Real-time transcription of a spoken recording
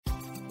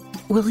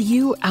Will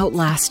you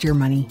outlast your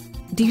money?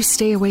 Do you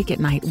stay awake at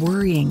night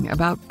worrying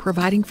about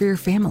providing for your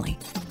family?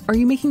 Are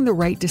you making the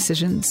right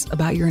decisions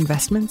about your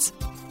investments?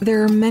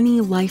 There are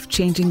many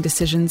life-changing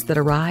decisions that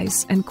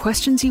arise and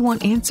questions you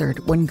want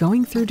answered when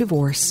going through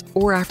divorce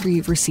or after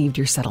you've received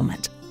your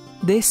settlement.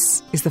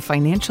 This is the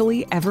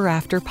Financially Ever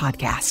After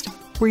podcast,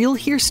 where you'll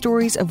hear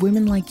stories of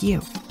women like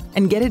you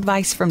and get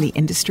advice from the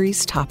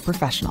industry's top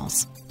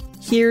professionals.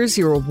 Here's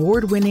your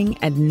award-winning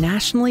and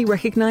nationally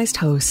recognized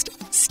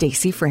host,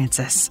 Stacey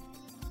Francis.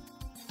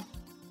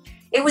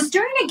 It was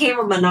during a game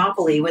of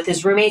Monopoly with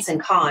his roommates in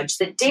college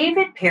that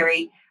David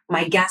Perry,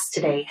 my guest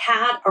today,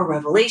 had a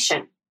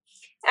revelation.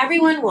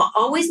 Everyone will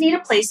always need a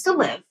place to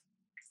live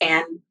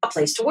and a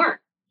place to work.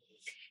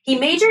 He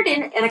majored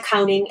in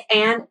accounting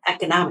and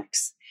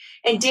economics,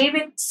 and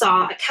David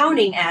saw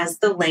accounting as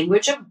the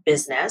language of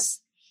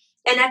business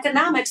and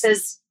economics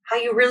as how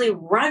you really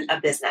run a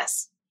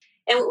business.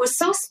 And what was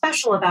so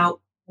special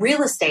about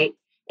real estate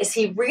is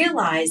he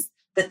realized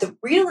that the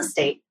real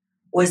estate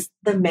was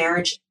the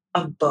marriage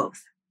of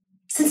both.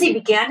 Since he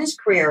began his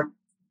career,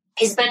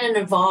 he's been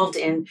involved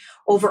in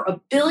over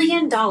 $1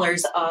 billion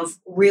of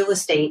real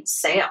estate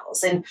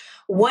sales. And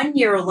 1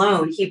 year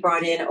alone, he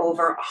brought in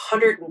over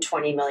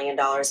 $120 million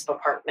of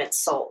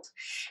apartments sold.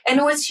 And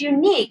what's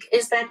unique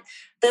is that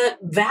the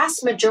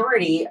vast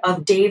majority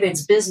of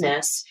David's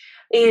business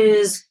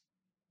is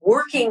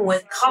working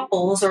with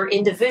couples or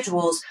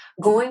individuals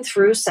going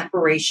through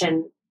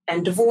separation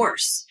and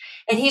divorce.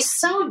 And he's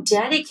so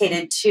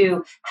dedicated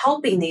to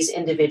helping these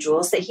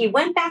individuals that he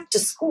went back to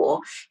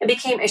school and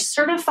became a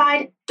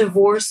certified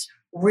divorce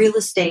real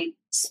estate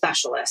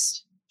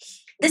specialist.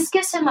 This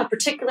gives him a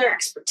particular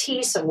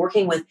expertise in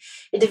working with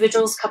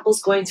individuals,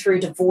 couples going through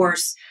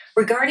divorce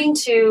regarding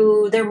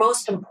to their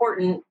most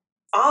important,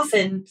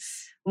 often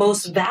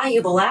most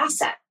valuable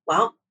asset.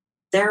 Well,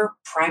 their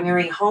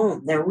primary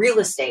home, their real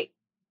estate.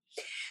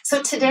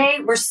 So today,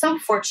 we're so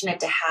fortunate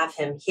to have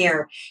him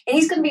here, and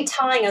he's going to be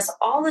telling us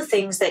all the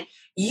things that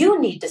you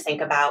need to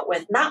think about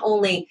with not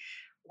only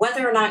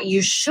whether or not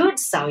you should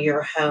sell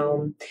your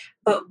home,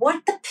 but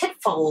what the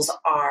pitfalls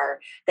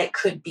are that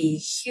could be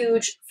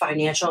huge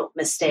financial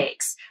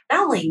mistakes,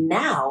 not only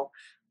now,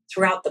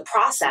 throughout the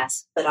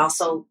process, but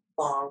also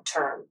long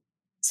term.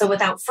 So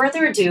without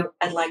further ado,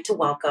 I'd like to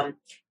welcome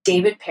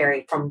David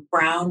Perry from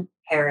Brown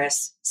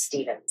Harris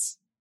Stevens.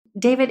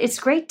 David, it's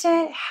great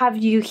to have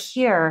you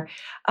here.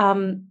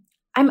 I'm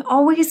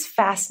always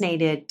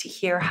fascinated to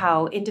hear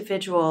how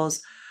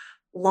individuals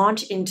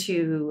launch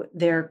into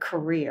their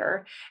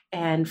career.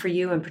 And for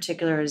you in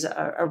particular, as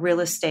a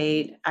real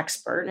estate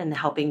expert and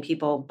helping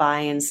people buy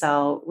and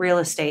sell real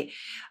estate.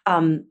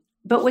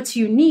 But what's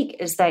unique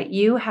is that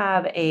you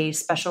have a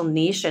special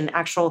niche and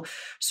actual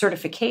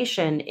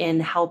certification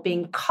in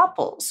helping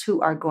couples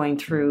who are going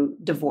through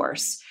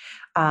divorce.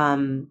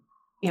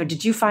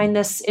 Did you find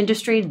this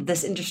industry? Did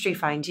this industry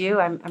find you?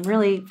 I'm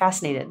really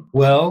fascinated.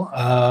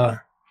 Well,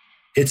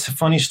 it's a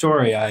funny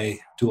story. I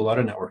do a lot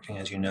of networking,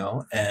 as you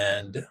know,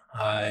 and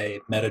I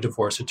met a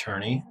divorce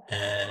attorney,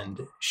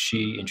 and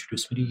she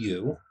introduced me to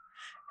you,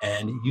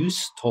 and you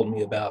told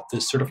me about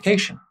this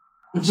certification.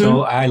 Mm-hmm.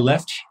 So I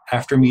left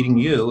after meeting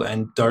you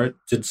and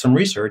did some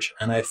research,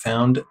 and I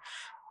found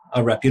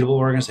a reputable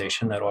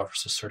organization that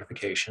offers this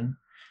certification.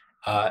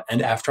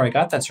 And after I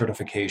got that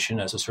certification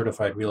as a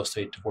certified real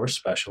estate divorce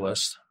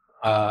specialist,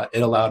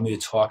 it allowed me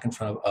to talk in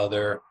front of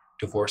other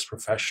divorce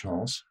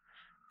professionals.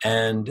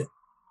 And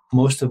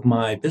most of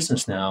my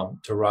business now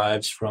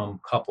derives from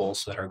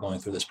couples that are going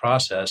through this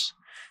process,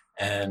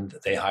 and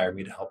they hire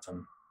me to help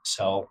them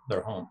sell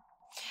their home.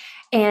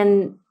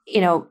 And,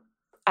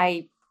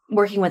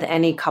 working with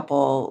any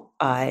couple,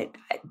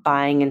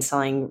 buying and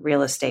selling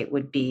real estate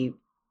would be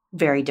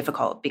very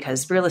difficult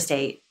because real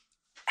estate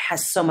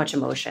has so much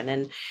emotion.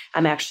 And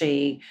I'm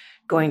actually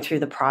going through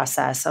the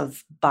process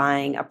of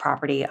buying a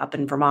property up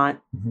in Vermont,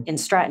 mm-hmm. in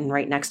Stratton,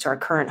 right next to our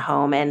current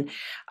home. And,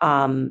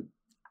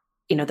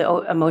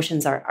 the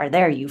emotions are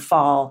there. You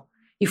fall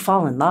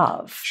in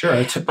love. Sure.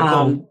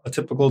 A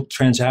typical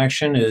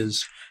transaction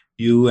is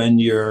you and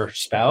your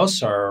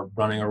spouse are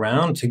running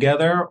around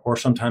together, or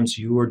sometimes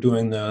you are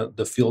doing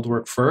the field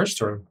work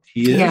first, or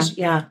he is,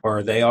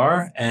 or they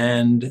are,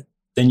 and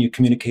then you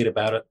communicate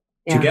about it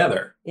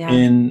together. Yeah.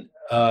 In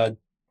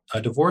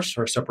a divorce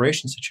or a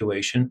separation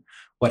situation,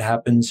 what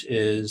happens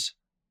is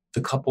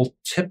the couple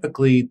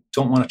typically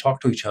don't want to talk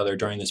to each other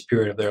during this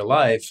period of their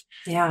life,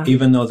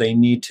 even though they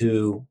need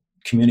to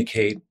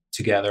communicate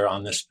together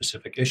on this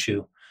specific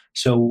issue.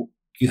 So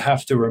you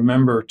have to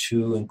remember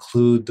to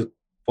include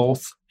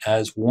both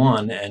as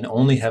one and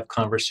only have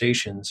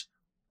conversations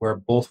where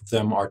both of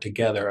them are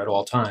together at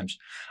all times.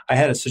 I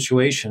had a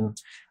situation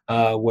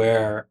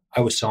where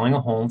I was selling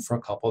a home for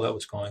a couple that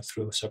was going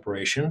through a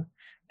separation,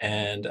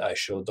 and I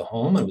showed the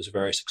home. It was a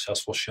very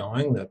successful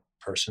showing. The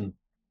person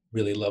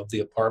really loved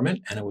the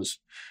apartment, and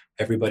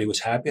everybody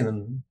was happy. And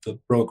then the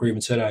broker even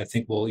said, I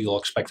think, well, you'll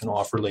expect an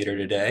offer later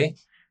today.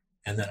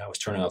 And then I was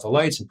turning off the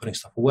lights and putting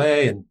stuff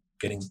away and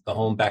getting the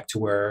home back to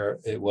where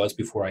it was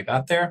before I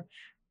got there.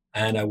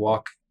 And I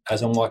walk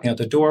as I'm walking out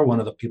the door, one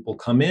of the people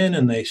come in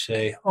and they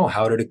say, "Oh,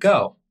 how did it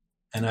go?"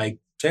 And I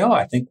say, "Oh,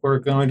 I think we're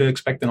going to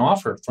expect an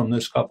offer from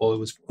this couple.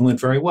 It went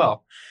very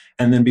well."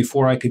 And then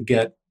before I could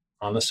get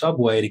on the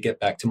subway to get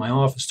back to my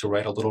office to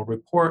write a little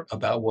report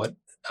about what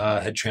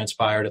had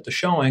transpired at the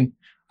showing,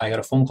 I got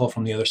a phone call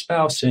from the other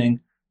spouse saying,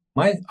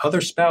 "My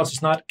other spouse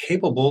is not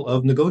capable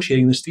of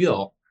negotiating this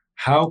deal.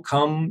 How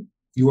come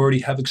you already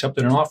have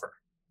accepted an offer?"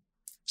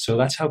 So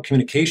that's how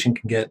communication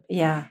can get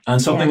on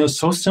something that's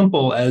so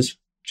simple as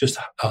just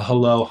a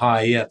hello,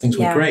 hi, yeah, things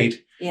went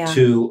great,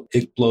 to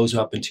it blows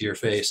up into your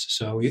face.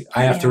 So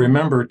I have to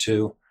remember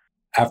to,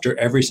 after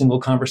every single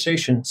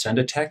conversation, send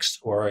a text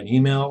or an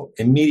email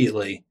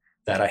immediately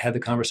that I had the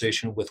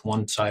conversation with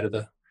one side of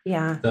the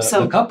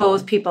so the couple.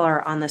 Both people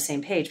are on the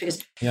same page,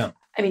 because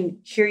I mean,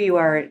 here you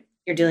are,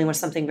 you're dealing with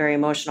something very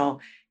emotional.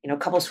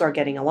 Couples who are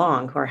getting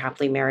along, who are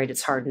happily married,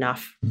 it's hard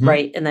enough,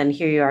 right? And then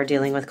here you are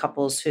dealing with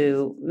couples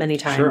who many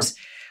times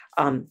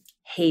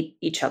hate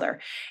each other.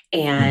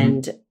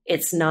 And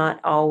it's not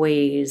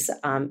always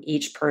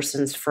each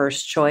person's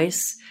first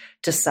choice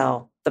to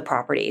sell the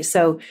property.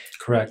 So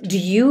correct. Do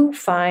you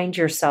find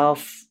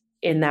yourself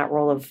in that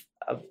role of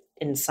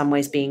in some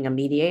ways being a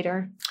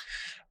mediator?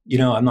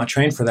 I'm not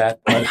trained for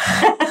that, but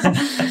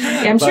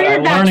I'm sure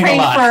you're not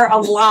trained for a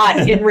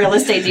lot in real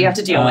estate that you have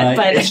to deal with.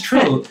 But it's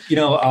true.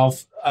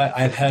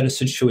 I've had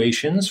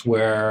situations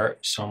where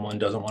someone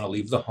doesn't want to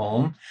leave the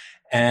home,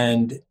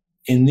 and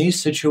in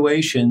these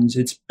situations,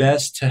 it's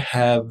best to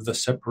have the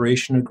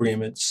separation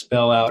agreement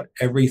spell out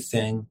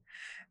everything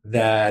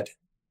that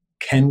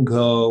can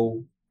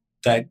go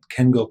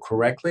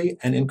correctly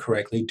and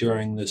incorrectly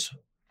during this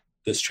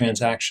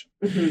transaction.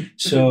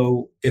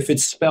 So if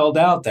it's spelled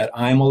out that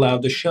I'm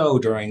allowed to show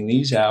during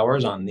these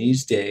hours on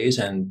these days,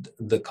 and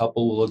the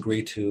couple will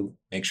agree to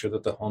make sure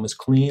that the home is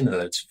clean and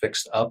that it's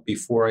fixed up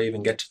before I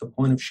even get to the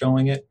point of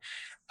showing it,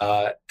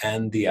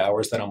 and the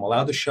hours that I'm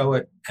allowed to show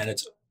it, and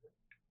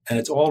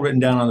it's all written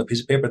down on the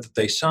piece of paper that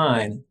they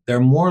sign, they're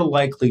more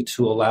likely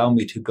to allow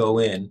me to go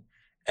in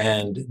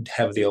and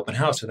have the open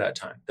house at that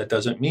time. That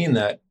doesn't mean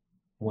that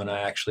when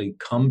I actually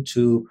come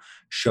to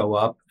show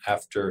up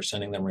after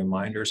sending them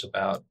reminders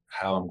about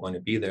how I'm going to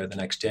be there the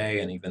next day,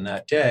 and even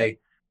that day,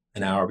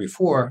 an hour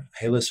before,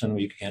 "Hey, listen,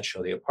 we can't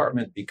show the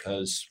apartment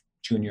because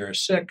Junior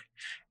is sick."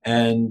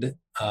 And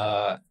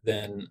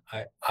then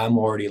I'm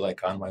already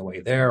on my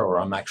way there, or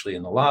I'm actually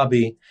in the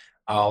lobby.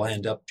 I'll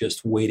end up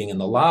just waiting in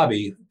the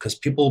lobby because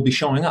people will be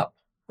showing up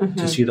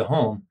to see the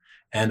home,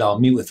 and I'll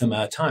meet with them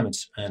at a time.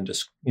 And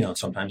just,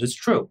 sometimes it's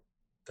true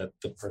that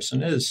the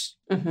person is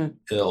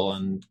ill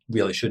and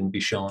really shouldn't be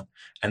shown.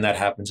 And that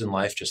happens in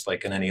life just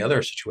like in any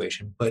other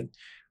situation. But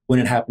when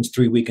it happens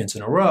 3 weekends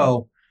in a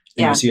row,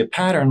 and you see a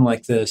pattern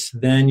like this,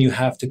 then you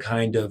have to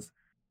kind of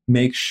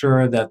make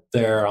sure that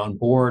they're on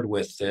board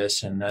with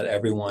this and that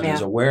everyone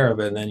is aware of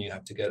it. And then you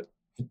have to get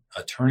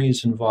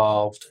attorneys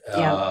involved.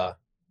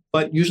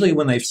 But usually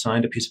when they've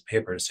signed a piece of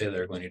paper to say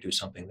they're going to do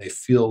something, they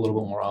feel a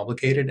little bit more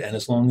obligated. And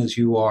as long as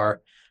you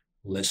are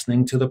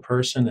listening to the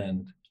person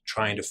and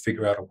trying to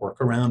figure out a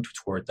workaround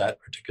toward that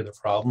particular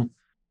problem,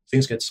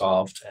 things get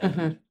solved,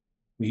 and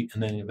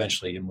and then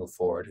eventually you move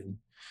forward.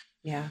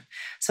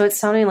 So it's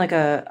sounding like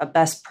a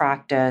best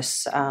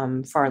practice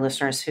for our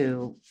listeners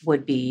who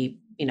would be,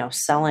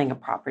 selling a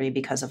property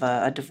because of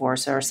a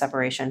divorce or a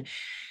separation,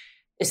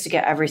 is to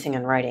get everything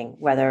in writing.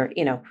 Whether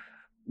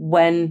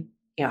when.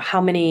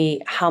 How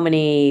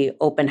many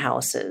open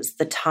houses,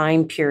 the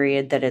time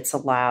period that it's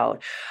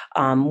allowed,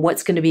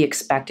 what's going to be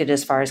expected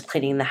as far as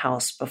cleaning the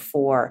house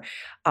before.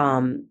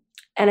 And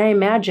I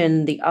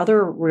imagine the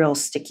other real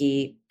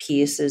sticky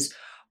piece is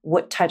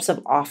what types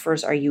of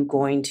offers are you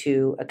going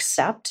to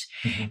accept,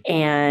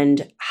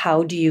 and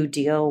how do you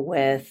deal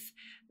with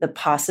the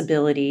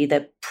possibility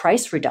that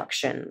price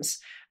reductions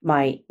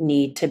might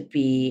need to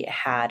be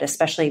had,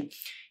 especially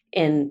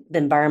in the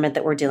environment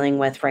that we're dealing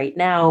with right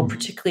now,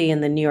 particularly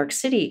in the New York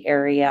City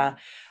area.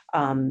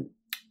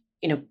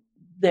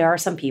 There are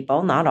some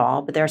people, not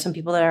all, but there are some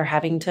people that are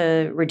having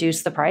to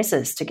reduce the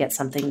prices to get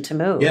something to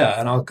move. Yeah,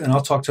 and I'll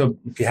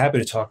be happy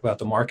to talk about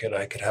the market.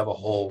 I could have a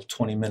whole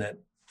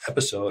 20-minute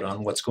episode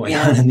on what's going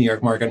on in the New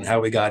York market and how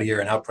we got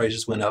here and how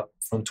prices went up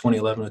from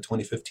 2011 to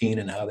 2015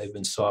 and how they've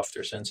been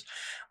softer since.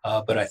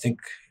 But I think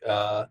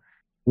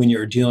when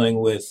you're dealing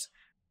with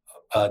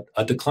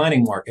a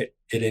declining market,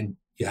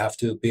 you have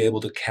to be able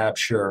to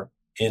capture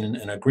in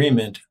an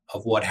agreement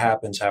of what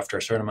happens after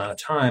a certain amount of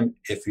time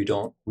if you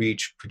don't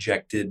reach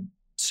projected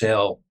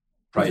sale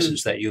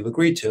prices that you've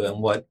agreed to and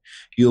what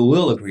you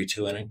will agree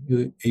to.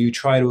 And you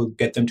try to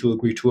get them to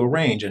agree to a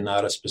range and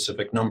not a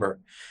specific number.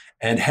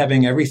 And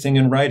having everything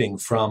in writing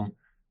from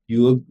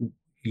you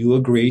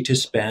agree to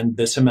spend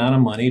this amount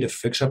of money to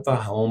fix up the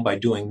home by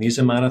doing these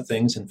amount of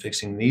things and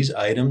fixing these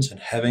items and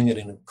having it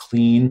in a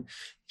clean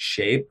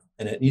shape.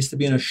 And it needs to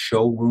be in a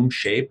showroom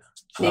shape.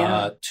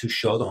 To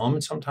show the home.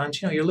 And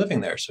sometimes, you're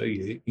living there. So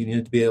you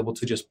need to be able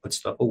to just put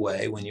stuff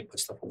away when you put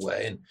stuff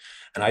away.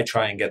 And I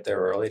try and get there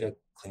early to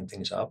clean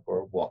things up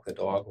or walk the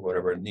dog or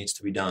whatever needs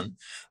to be done.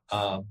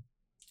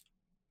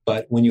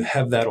 But when you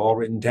have that all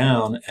written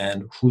down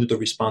and who the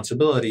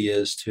responsibility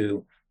is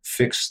to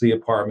fix the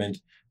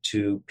apartment,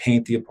 to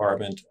paint the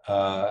apartment,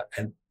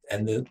 and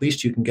at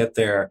least you can get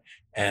there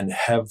and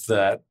have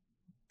the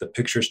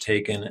pictures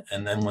taken.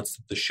 And then once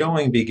the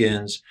showing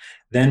begins,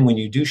 then when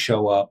you do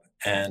show up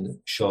and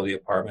show the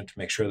apartment to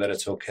make sure that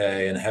it's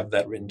okay and have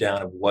that written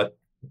down of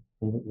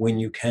when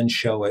you can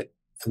show it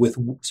with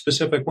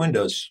specific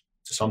windows.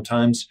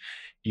 Sometimes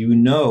you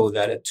know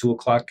that at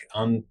 2:00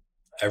 on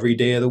every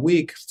day of the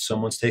week,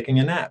 someone's taking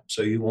a nap.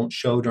 So you won't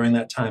show during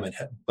that time.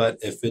 But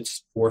if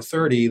it's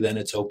 4:30, then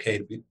it's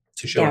okay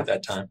to show at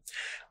that time.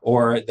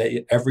 Or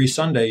that every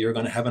Sunday you're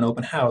going to have an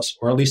open house,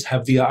 or at least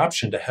have the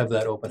option to have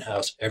that open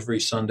house every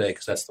Sunday,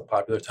 because that's the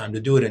popular time to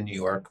do it in New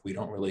York. We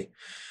don't really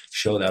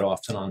show that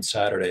often on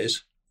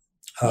Saturdays.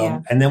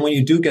 And then when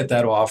you do get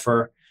that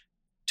offer,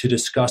 to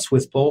discuss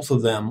with both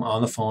of them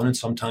on the phone, and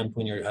sometimes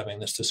when you're having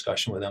this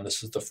discussion with them,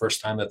 this is the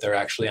first time that they're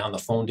actually on the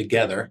phone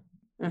together,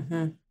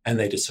 and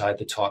they decide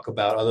to talk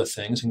about other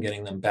things and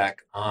getting them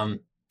back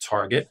on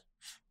target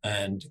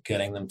and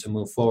getting them to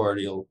move forward.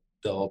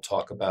 They'll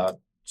talk about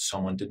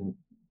someone didn't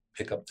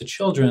pick up the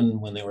children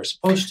when they were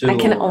supposed to. I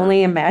can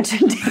only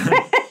imagine.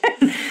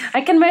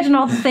 I can imagine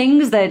all the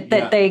things that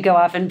they go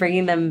off and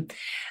bringing them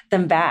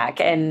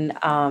back. And,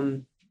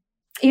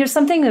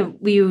 something that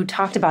you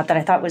talked about that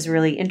I thought was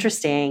really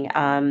interesting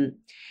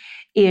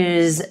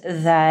is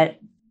that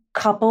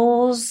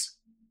couples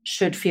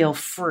should feel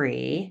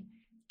free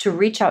to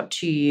reach out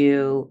to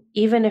you,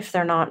 even if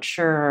they're not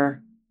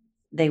sure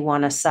they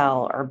want to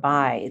sell or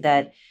buy,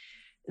 that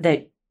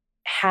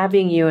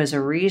having you as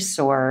a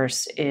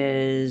resource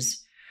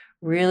is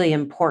really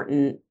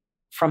important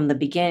from the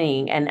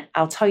beginning. And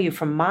I'll tell you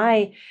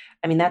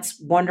that's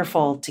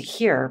wonderful to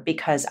hear,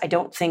 because I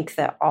don't think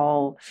that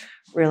all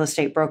real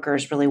estate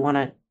brokers really want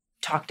to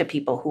talk to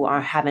people who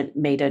haven't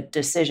made a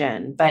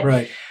decision.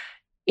 But,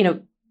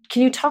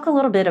 can you talk a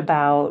little bit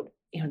about,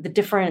 the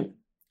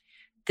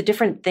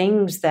different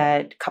things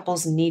that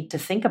couples need to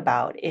think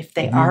about if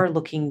they are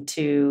looking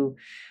to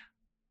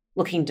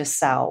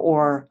sell,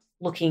 or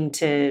looking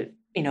to,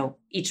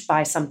 each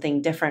buy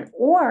something different,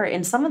 or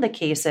in some of the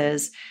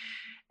cases,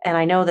 and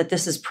I know that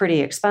this is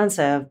pretty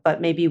expensive,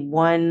 but maybe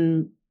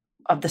one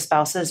of the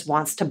spouses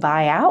wants to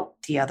buy out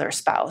the other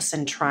spouse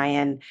and try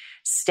and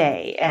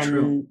stay.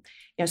 And,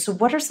 so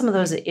what are some of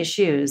those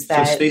issues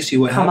that So Stacey,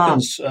 what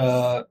happens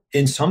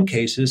in some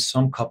cases,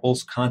 some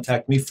couples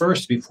contact me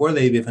first before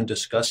they've even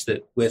discussed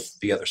it with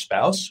the other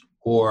spouse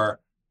or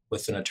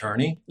with an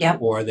attorney,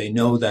 or they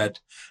know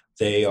that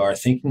they are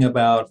thinking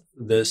about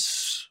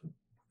this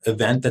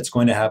event that's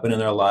going to happen in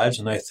their lives.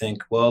 And I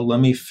think, well,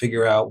 let me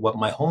figure out what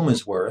my home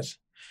is worth.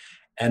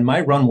 And my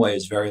runway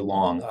is very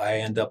long. I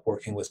end up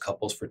working with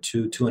couples for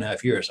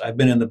 2.5 years. I've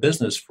been in the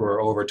business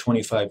for over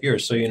 25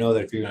 years. So you know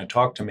that if you're going to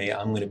talk to me,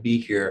 I'm going to be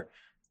here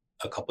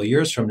a couple of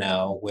years from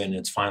now when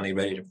it's finally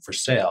ready for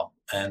sale.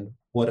 And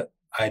what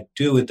I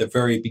do at the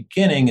very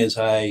beginning is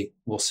I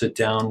will sit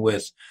down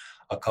with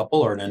a couple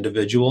or an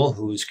individual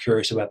who's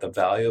curious about the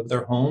value of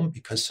their home,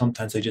 because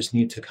sometimes they just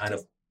need to kind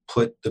of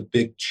put the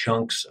big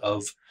chunks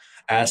of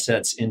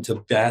assets into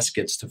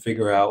baskets to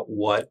figure out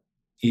what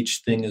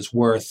each thing is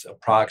worth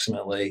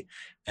approximately,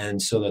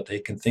 and so that they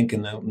can think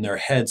in their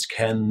heads,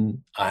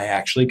 can I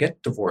actually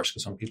get divorced?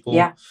 Because some people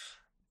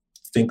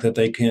think that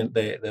they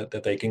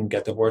can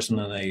get divorced, and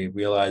then they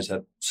realize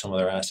that some of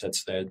their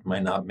assets that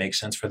might not make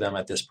sense for them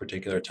at this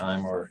particular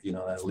time, or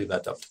I'll leave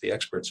that up to the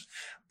experts.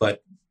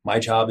 But my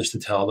job is to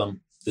tell them,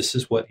 this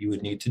is what you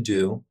would need to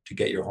do to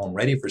get your home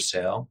ready for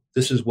sale.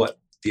 This is what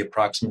the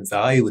approximate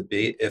value would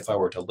be if I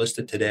were to list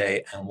it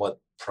today, and what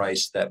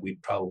price that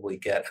we'd probably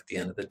get at the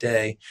end of the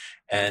day,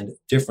 and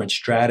different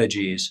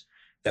strategies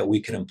that we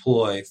can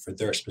employ for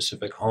their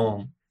specific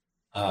home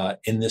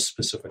in this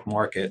specific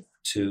market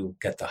to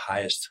get the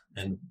highest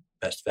and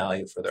best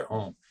value for their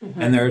home.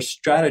 And there are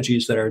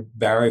strategies that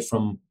vary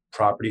from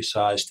property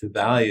size to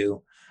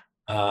value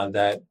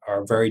that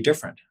are very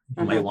different.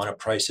 You might want to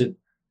price it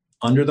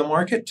under the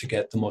market to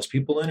get the most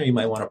people in, or you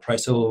might want to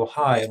price it a little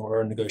high in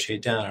order to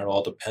negotiate down. It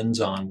all depends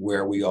on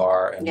where we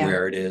are and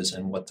where it is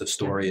and what the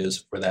story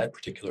is for that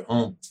particular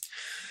home.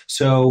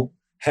 So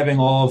having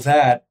all of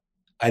that,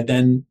 I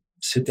then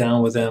sit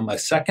down with them a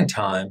second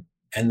time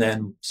and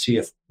then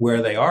see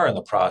where they are in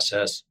the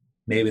process.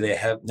 Maybe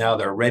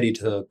they're ready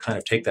to kind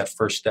of take that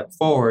first step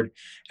forward,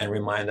 and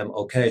remind them,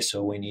 okay,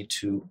 so we need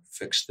to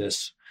fix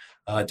this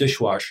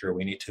dishwasher,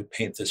 we need to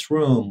paint this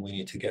room, we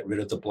need to get rid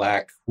of the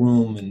black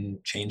room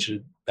and change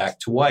it back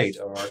to white,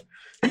 or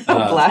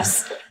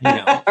bless,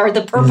 or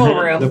the purple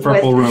room. The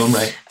purple room,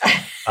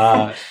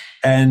 right?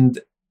 And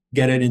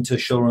get it into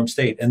showroom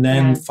state. And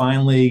then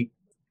finally,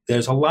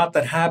 there's a lot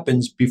that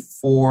happens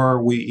before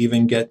we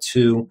even get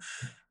to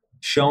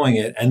showing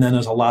it. And then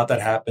there's a lot that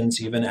happens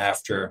even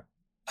after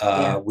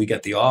we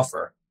get the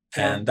offer.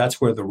 And that's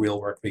where the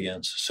real work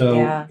begins.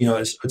 So,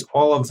 it's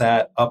all of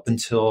that up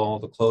until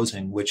the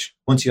closing, which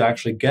once you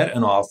actually get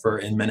an offer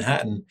in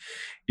Manhattan,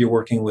 you're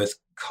working with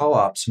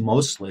co-ops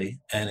mostly,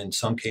 and in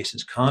some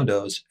cases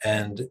condos.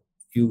 And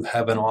you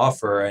have an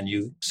offer and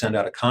you send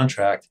out a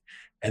contract,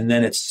 and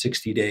then it's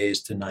 60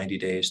 days to 90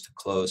 days to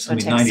close. So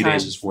 90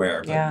 days is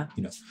rare, but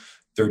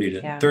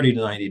 30 to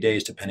 90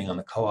 days, depending on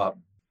the co-op,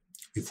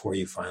 before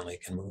you finally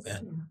can move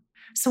in.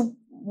 So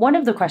one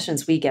of the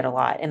questions we get a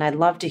lot, and I'd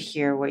love to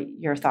hear what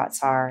your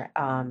thoughts are.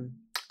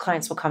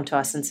 Clients will come to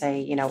us and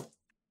say,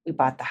 we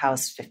bought the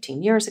house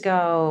 15 years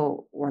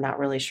ago. We're not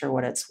really sure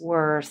what it's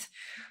worth.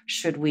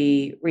 Should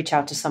we reach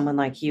out to someone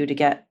like you to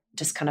get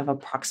just kind of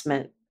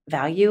approximate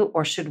value,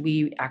 or should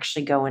we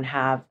actually go and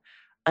have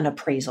an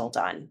appraisal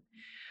done?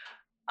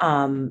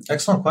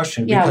 Excellent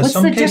question. Yeah, what's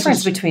the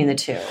difference between the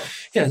two?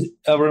 Yeah,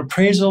 our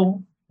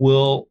appraisal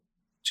will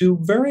do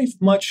very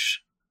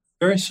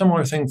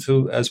similar thing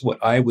as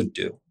what I would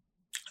do.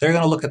 They're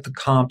going to look at the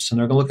comps and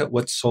they're going to look at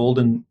what's sold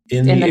in the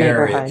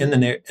area, in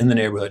the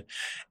neighborhood.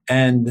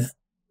 And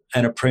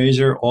an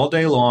appraiser all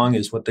day long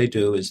is what they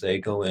do is they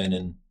go in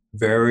and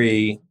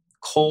very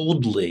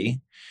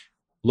coldly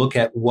look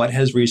at what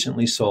has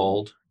recently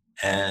sold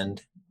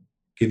and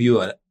give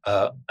you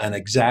an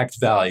exact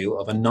value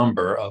of a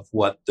number of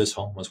what this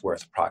home was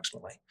worth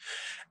approximately.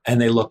 And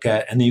they look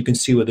at, and then you can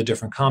see what the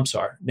different comps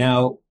are.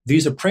 Now,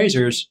 these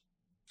appraisers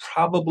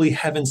probably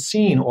haven't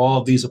seen all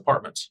of these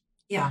apartments.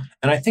 Yeah.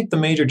 And I think the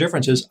major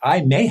difference is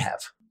I may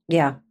have.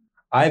 Yeah.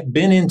 I've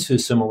been into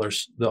similar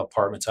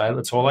apartments.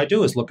 That's all I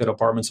do is look at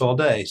apartments all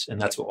day.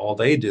 And that's what all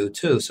they do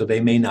too. So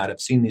they may not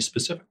have seen these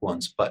specific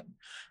ones, but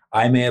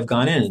I may have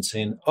gone in and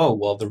saying, oh,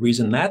 well, the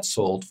reason that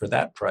sold for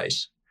that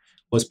price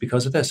was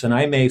because of this. And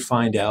I may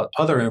find out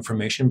other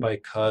information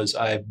because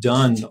I've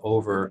done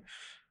over,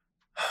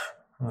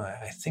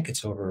 I think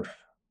it's over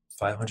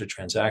 500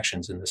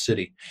 transactions in the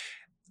city.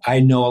 I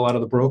know a lot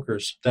of the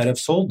brokers that have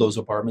sold those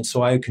apartments,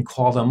 so I can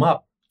call them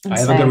up. I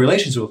have a good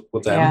relationship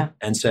with them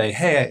and say,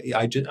 hey,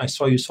 I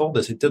saw you sold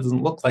this. It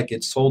doesn't look like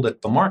it sold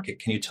at the market.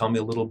 Can you tell me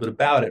a little bit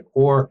about it?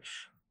 Or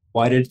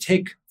why did it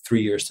take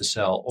 3 years to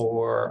sell?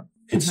 Or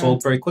it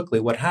sold very quickly.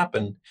 What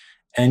happened?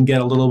 And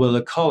get a little bit of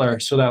the color.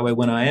 So that way,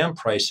 when I am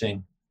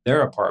pricing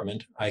their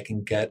apartment, I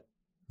can get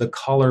the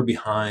color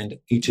behind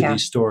each of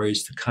these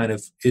stories to kind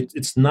of,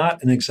 it's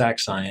not an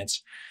exact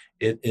science.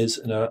 It is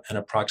an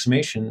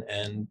approximation,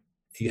 and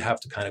you have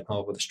to kind of come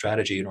up with a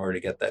strategy in order to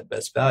get that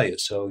best value.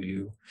 So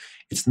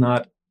it's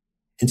not,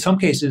 in some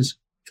cases,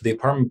 the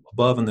apartment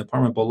above and the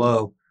apartment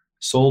below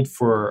sold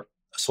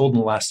in the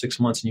last 6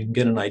 months, and you can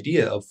get an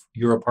idea of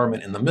your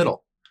apartment in the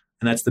middle.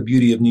 And that's the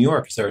beauty of New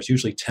York, is there's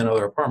usually 10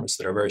 other apartments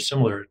that are very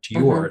similar to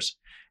yours.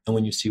 And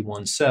when you see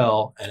one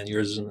sell and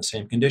yours is in the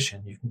same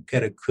condition, you can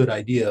get a good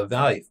idea of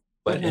value.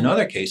 But in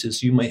other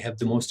cases, you might have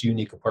the most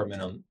unique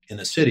apartment in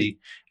the city,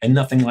 and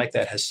nothing like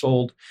that has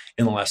sold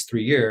in the last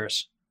 3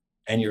 years.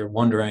 And you're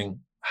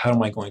wondering, how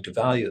am I going to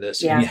value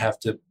this? And you have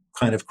to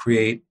kind of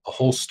create a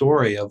whole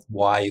story of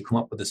why you come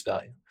up with this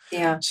value.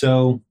 Yeah.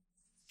 So,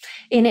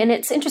 and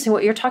it's interesting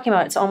what you're talking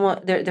about. It's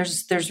almost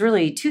there's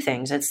really two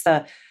things. It's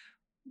the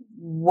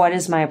what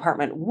is my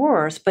apartment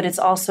worth, but it's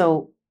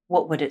also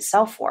what would it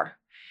sell for,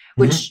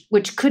 which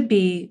could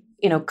be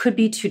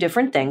two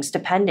different things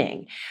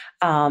depending.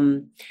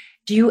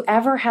 Do you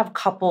ever have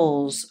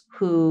couples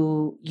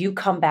who you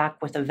come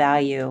back with a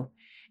value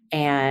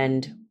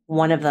and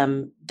one of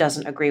them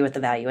doesn't agree with the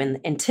value?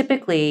 And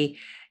typically...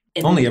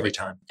 Only every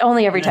time.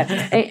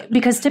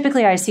 Because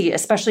typically I see,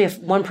 especially if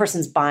one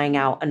person's buying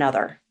out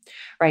another,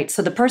 right?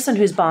 So the person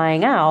who's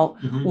buying out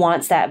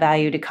wants that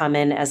value to come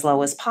in as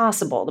low as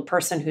possible. The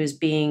person who's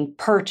being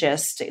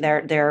purchased,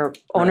 their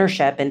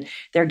ownership, and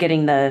they're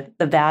getting the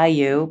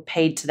value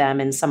paid to them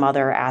in some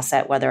other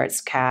asset, whether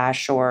it's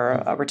cash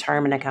or a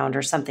retirement account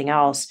or something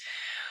else,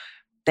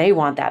 they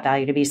want that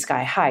value to be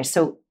sky high.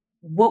 So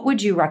what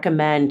would you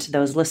recommend to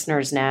those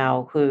listeners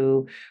now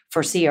who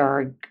foresee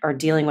or are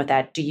dealing with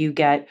that? Do you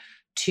get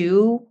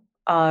two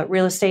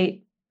real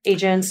estate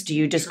agents? Do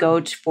you just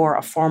go for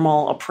a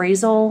formal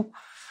appraisal?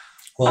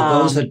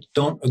 Well, those that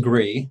don't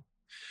agree,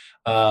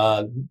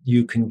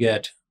 you can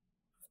get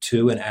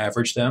two and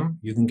average them.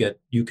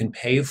 You can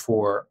pay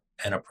for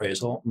an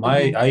appraisal.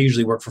 I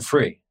usually work for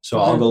free, so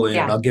I'll go in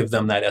and I'll give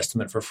them that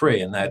estimate for free,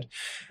 and that.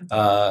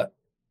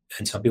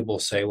 And some people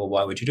say, well,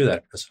 why would you do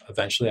that? Because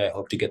eventually I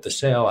hope to get the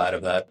sale out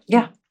of that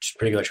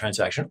particular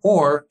transaction.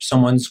 Or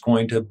someone's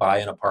going to buy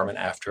an apartment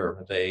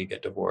after they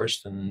get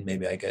divorced, and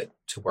maybe I get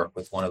to work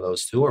with one of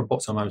those two, or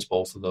sometimes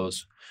both of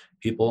those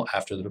people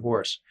after the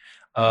divorce.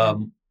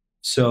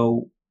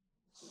 So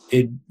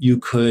you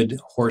could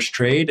horse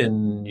trade,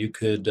 and you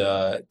could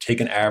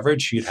take an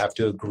average. You'd have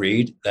to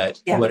agree that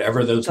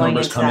whatever those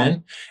numbers come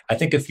in. I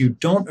think if you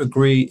don't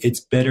agree, it's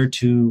better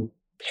to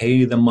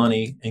pay the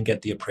money and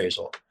get the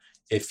appraisal.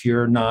 If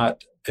you're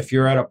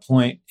at a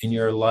point in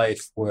your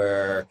life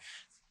where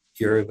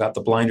you've got the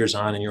blinders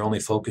on and you're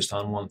only focused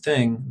on one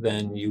thing,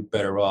 then you're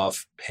better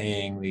off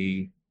paying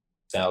the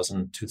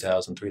 $1,000,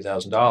 $2,000,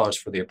 $3,000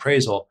 for the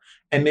appraisal,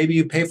 and maybe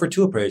you pay for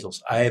two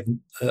appraisals.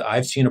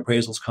 I've seen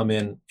appraisals come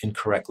in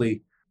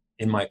incorrectly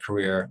in my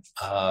career,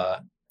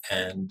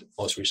 and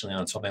most recently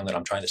on something that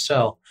I'm trying to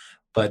sell.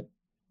 But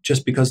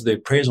just because the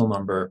appraisal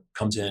number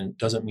comes in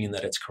doesn't mean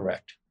that it's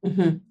correct.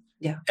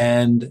 Yeah.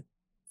 And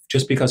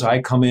just because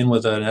I come in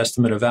with an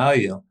estimate of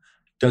value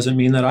doesn't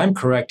mean that I'm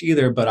correct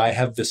either, but I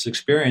have this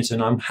experience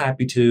and I'm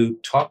happy to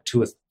talk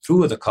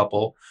through with a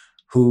couple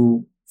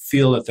who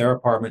feel that their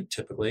apartment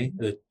typically,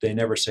 they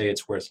never say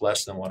it's worth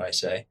less than what I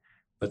say,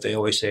 but they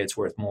always say it's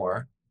worth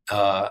more.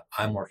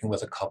 I'm working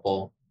with a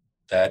couple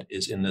that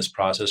is in this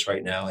process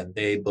right now, and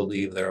they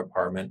believe their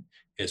apartment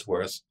is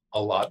worth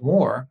a lot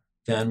more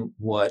than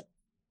what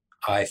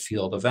I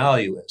feel the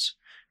value is.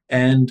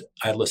 And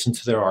I listened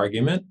to their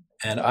argument,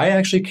 and I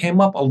actually came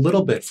up a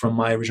little bit from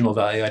my original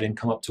value. I didn't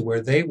come up to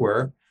where they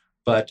were,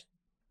 but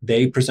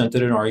they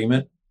presented an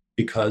argument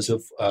because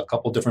of a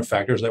couple different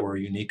factors that were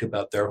unique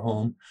about their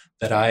home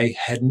that I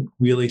hadn't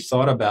really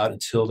thought about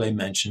until they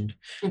mentioned,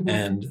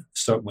 and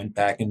went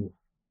back and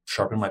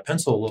sharpened my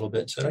pencil a little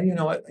bit and said, oh, you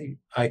know what,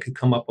 I could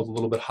come up with a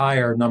little bit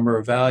higher number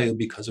of value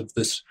because of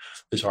this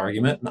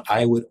argument, and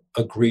I would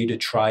agree to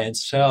try and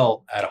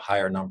sell at a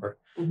higher number.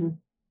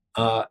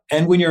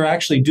 And when you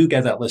actually do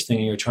get that listing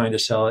and you're trying to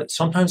sell it,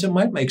 sometimes it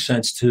might make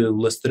sense to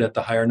list it at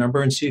the higher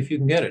number and see if you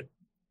can get it.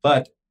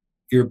 But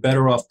you're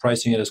better off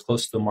pricing it as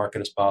close to the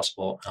market as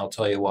possible. And I'll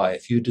tell you why.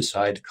 If you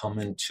decide to come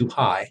in too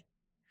high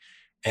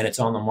and it's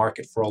on the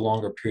market for a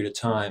longer period of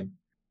time,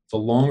 the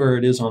longer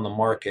it is on the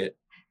market,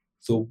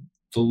 the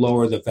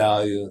lower the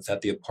value that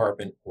the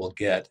apartment will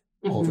get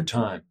over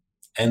time.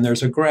 And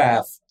there's a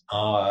graph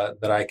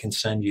that I can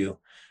send you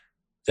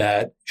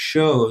that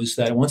shows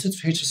that once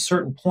it's reached a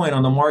certain point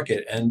on the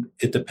market, and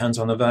it depends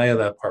on the value of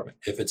that apartment.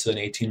 If it's an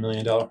 $18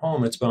 million home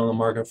and it's been on the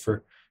market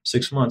for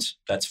 6 months,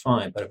 that's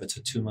fine. But if it's a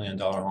 $2 million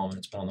home and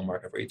it's been on the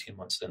market for 18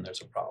 months, then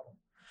there's a problem.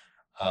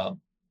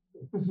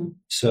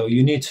 So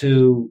you need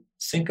to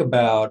think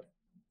about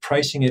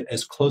pricing it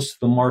as close to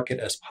the market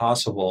as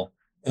possible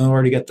in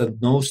order to get the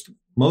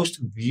most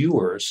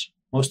viewers,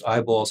 most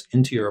eyeballs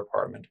into your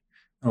apartment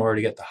in order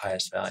to get the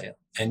highest value.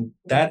 And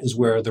that is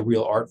where the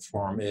real art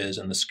form is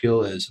and the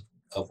skill is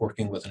of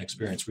working with an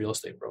experienced real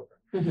estate broker.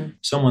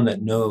 Someone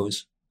that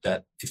knows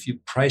that if you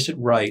price it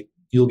right,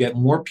 you'll get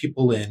more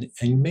people in,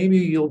 and maybe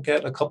you'll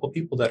get a couple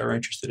people that are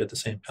interested at the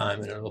same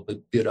time, and it'll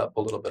bid up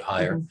a little bit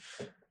higher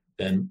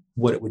than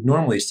what it would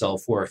normally sell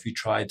for if you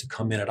tried to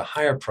come in at a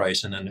higher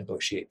price and then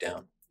negotiate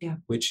down,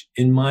 which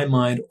in my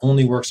mind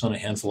only works on a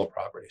handful of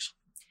properties.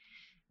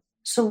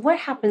 So what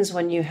happens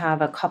when you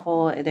have a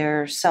couple,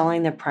 they're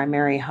selling their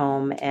primary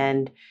home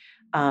and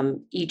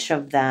each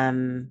of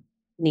them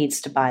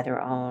needs to buy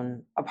their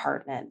own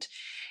apartment?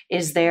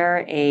 Is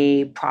there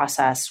a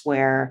process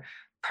where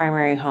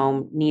primary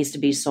home needs to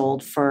be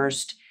sold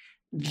first,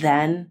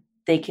 then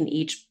they can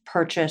each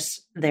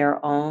purchase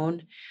their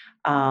own?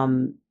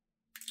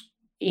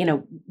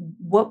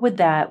 What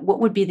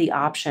would be the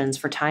options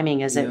for timing?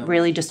 Is it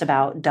really just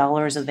about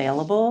dollars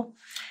available?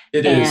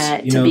 It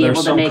is. To be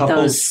able to make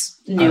those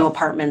new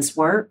apartments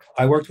work?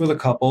 I worked with a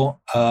couple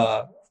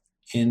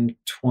in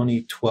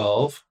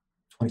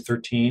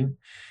 2013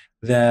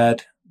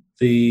 that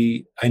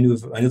I knew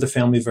the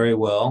family very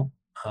well.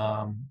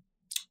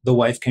 The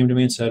wife came to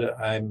me and said,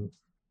 I'm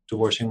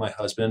divorcing my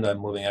husband. I'm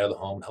moving out of the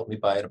home. Help me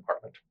buy an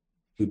apartment.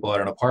 We bought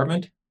an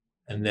apartment,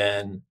 and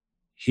then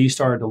he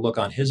started to look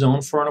on his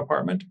own for an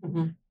apartment,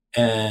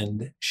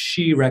 and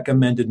she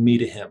recommended me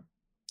to him.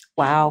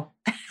 Wow.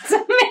 That's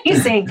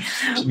amazing.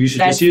 You should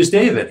just use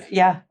David.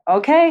 Yeah.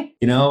 Okay.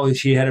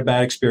 She had a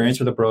bad experience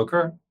with a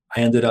broker.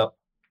 I ended up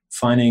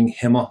finding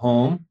him a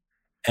home,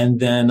 and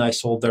then I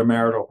sold their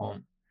marital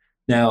home.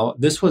 Now,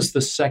 this was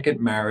the second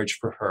marriage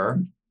for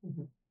her.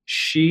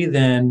 She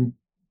then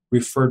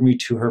referred me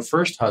to her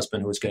first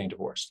husband who was getting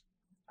divorced.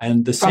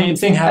 And the same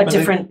thing happened. A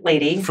different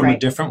lady. From a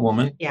different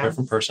woman,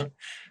 different person.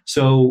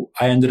 So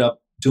I ended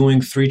up doing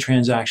 3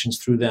 transactions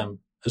through them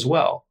as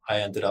well. I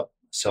ended up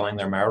selling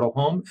their marital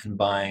home and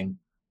buying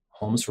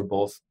homes for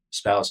both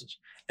spouses.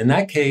 In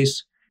that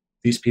case,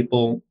 these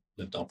people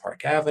lived on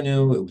Park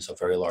Avenue. It was a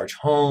very large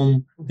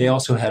home. They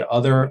also had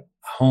other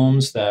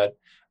homes that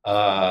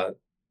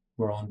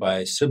were owned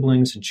by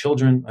siblings and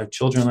children, and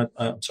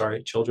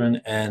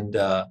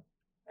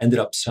ended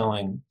up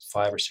selling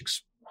 5 or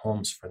 6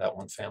 homes for that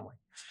one family.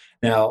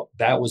 Now,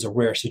 that was a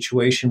rare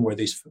situation where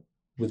this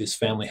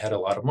family had a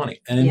lot of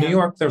money. And in New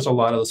York, there's a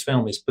lot of those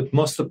families, but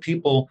most of the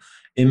people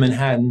in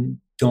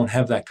Manhattan don't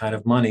have that kind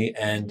of money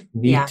and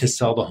need to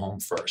sell the home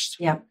first.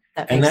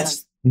 And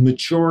that's the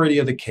majority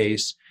of the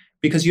case,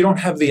 because you don't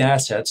have the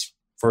assets,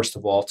 first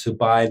of all, to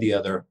buy the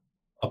other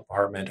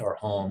apartment or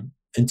home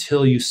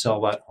until you sell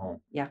that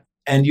home.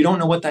 And you don't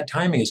know what that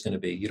timing is going to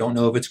be. You don't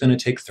know if it's going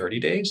to take 30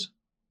 days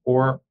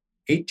or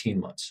 18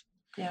 months.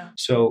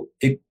 So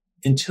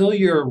until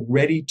you're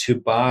ready to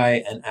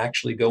buy and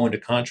actually go into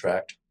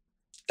contract,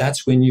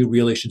 that's when you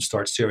really should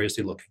start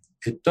seriously looking.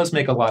 It does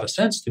make a lot of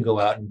sense to go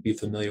out and be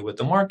familiar with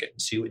the market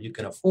and see what you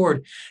can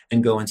afford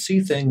and go and see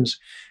things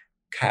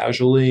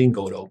casually and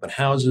go to open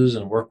houses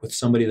and work with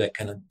somebody that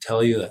can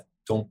tell you that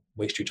don't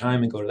waste your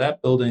time and go to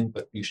that building,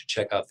 but you should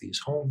check out these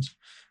homes.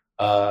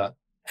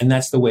 And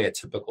that's the way a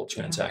typical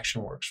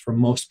transaction works for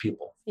most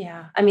people.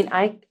 I mean,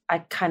 I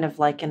kind of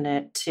liken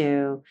it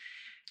to,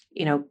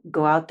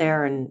 go out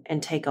there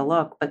and take a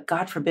look, but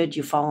God forbid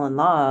you fall in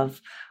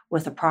love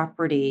with a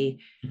property,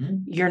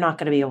 you're not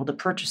going to be able to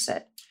purchase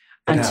it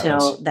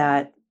until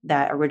that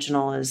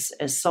original is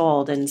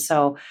sold. And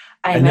so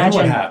I imagine imagine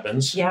what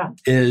happens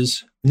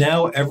is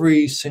now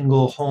every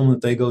single home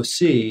that they go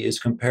see is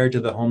compared to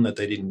the home that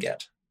they didn't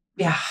get.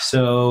 Yeah.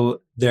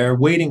 So they're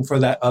waiting for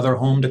that other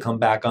home to come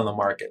back on the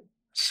market.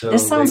 So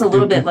this sounds a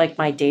little bit like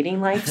my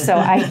dating life. So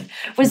I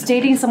was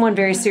dating someone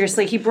very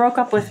seriously. He broke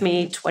up with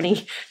me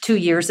 22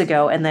 years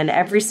ago. And then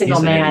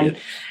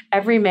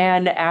every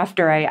man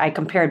after I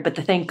compared, but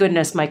thank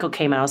goodness Michael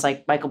came and I was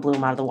like, Michael blew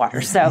him out of the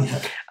water. So,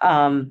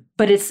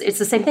 but it's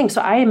the same thing.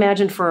 So I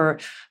imagine for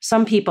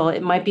some people,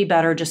 it might be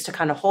better just to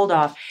kind of hold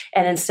off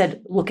and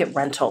instead look at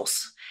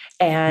rentals.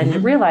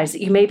 And realize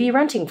that you may be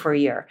renting for a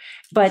year.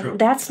 But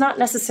that's not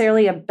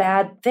necessarily a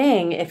bad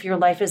thing if your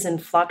life is in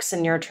flux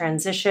and you're in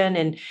transition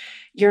and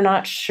you're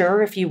not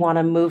sure if you want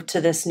to move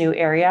to this new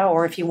area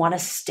or if you want to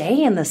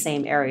stay in the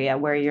same area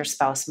where your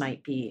spouse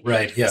might be.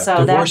 Right, yeah.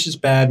 So divorce is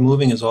bad.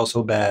 Moving is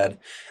also bad.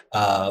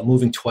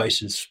 Moving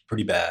twice is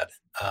pretty bad.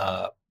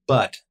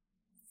 But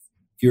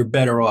you're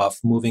better off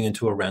moving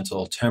into a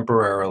rental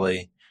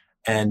temporarily.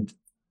 And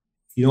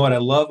you know what I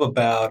love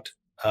about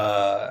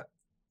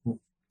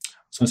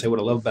what I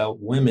love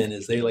about women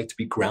is they like to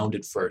be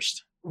grounded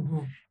first.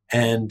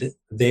 And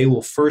they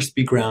will first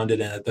be grounded.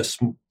 And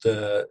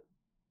the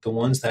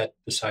ones that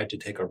decide to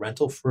take a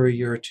rental for a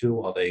year or two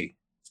while they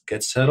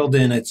get settled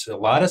in, a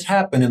lot has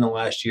happened in the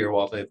last year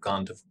while they've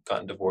gotten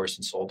divorced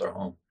and sold their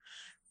home.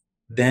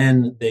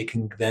 Then they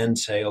can then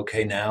say,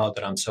 okay, now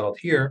that I'm settled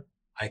here,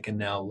 I can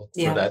now look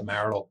for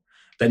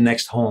that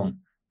next home,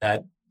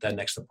 that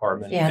next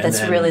apartment. Yeah,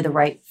 that's really the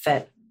right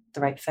fit.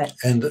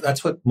 And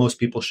that's what most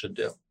people should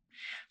do.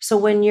 So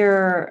when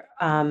you're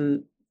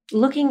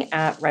looking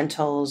at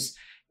rentals,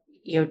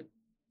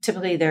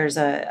 typically there's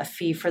a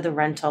fee for the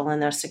rental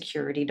and a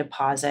security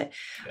deposit.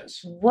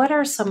 Yes. What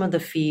are some of the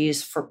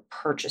fees for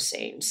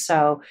purchasing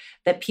so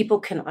that people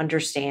can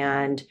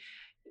understand,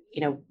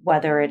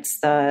 whether it's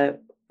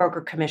the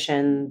broker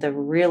commission, the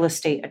real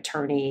estate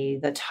attorney,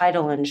 the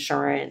title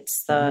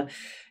insurance, the,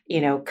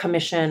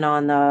 commission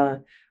on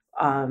the,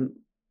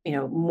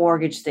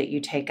 mortgage that you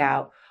take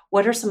out?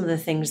 What are some of the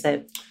things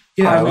that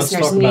our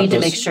listeners need to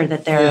make sure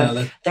that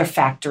they're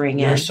factoring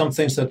in? There's some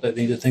things that they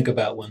need to think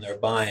about when they're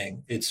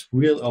buying. It's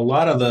real. A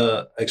lot of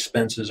the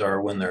expenses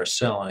are when they're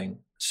selling.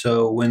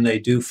 So when they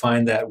do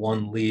find that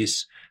one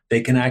lease,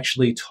 they can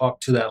actually talk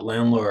to that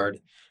landlord,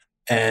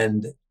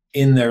 and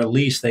in their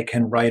lease, they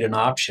can write an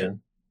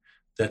option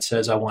that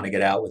says, I want to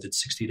get out with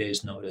 60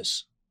 days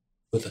notice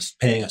with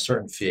paying a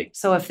certain fee.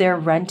 So if they're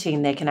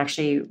renting, they can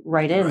actually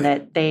write in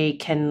that they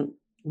can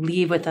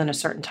leave within a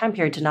certain time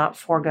period to not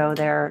forego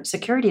their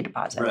security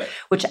deposit,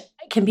 which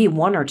can be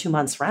 1 or 2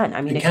 months rent.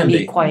 I mean, it can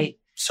be quite.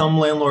 Some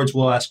landlords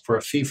will ask for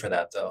a fee for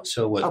that, though.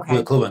 So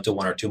equivalent to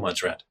 1 or 2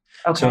 months rent.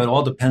 Okay. So it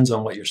all depends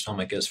on what your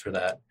stomach is for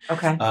that.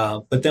 Okay.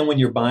 But then when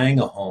you're buying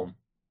a home,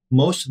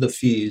 most of the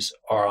fees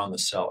are on the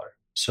seller.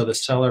 So the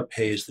seller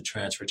pays the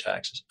transfer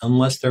taxes,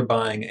 unless they're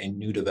buying a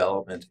new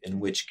development, in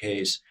which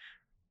case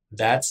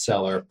that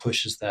seller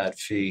pushes that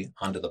fee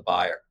onto the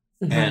buyer.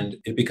 And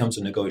it becomes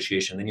a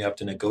negotiation. Then you have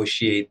to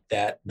negotiate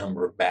that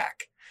number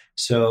back.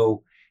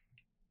 So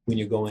when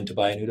you go in to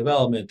buy a new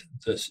development,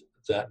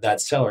 that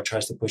seller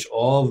tries to push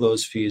all of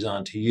those fees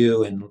onto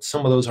you. And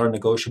some of those are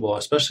negotiable,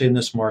 especially in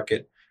this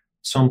market.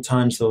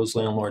 Sometimes those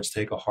landlords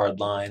take a hard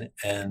line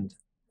and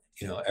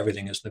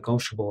everything is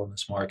negotiable in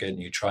this market,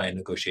 and you try and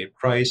negotiate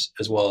price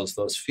as well as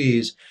those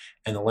fees.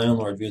 And the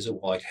landlord views it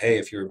like, hey,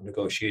 if you're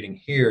negotiating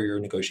here, you're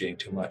negotiating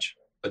too much.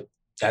 But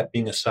that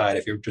being aside,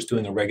 if you're just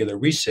doing a regular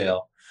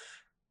resale,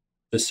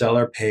 the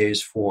seller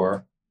pays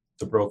for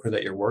the broker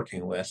that you're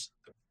working with,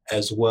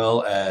 as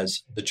well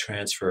as the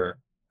transfer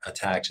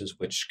taxes,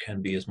 which can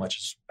be as much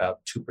as about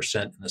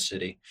 2% in the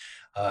city.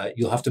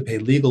 You'll have to pay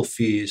legal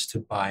fees to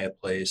buy a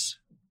place.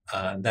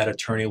 That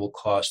attorney will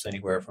cost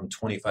anywhere from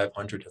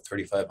 $2,500 to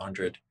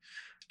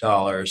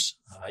 $3,500.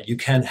 You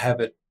can have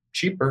it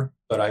cheaper,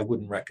 but I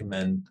wouldn't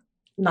recommend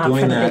not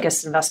for the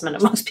biggest investment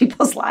of most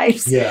people's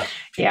lives. Yeah,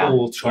 people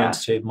will try and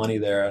save money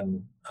there,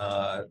 and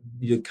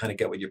you kind of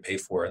get what you pay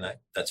for in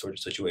that sort of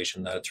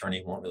situation. That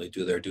attorney won't really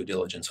do their due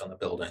diligence on the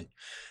building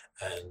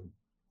and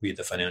read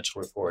the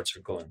financial reports or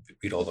go and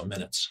read all the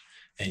minutes,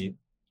 and you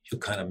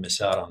kind of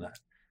miss out on that.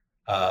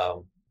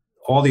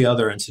 All the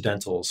other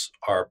incidentals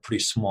are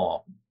pretty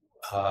small.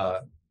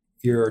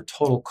 Your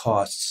total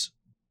costs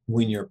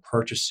when you're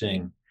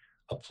purchasing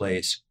a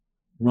place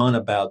run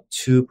about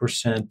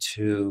 2%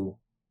 to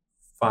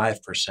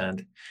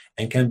 5%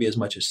 and can be as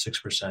much as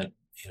 6%,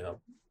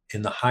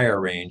 in the higher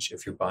range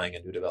if you're buying a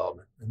new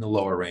development, in the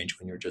lower range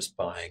when you're just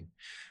buying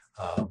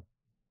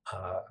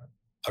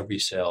a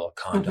resale, a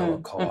condo, a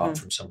co-op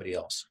from somebody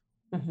else.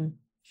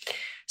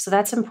 So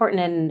that's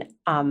important,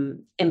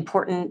 and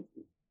important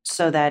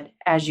so that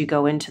as you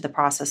go into the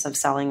process of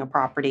selling a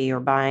property or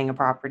buying a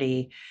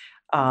property,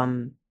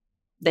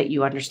 that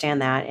you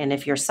understand that. And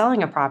if you're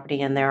selling a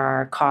property and there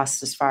are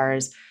costs as far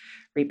as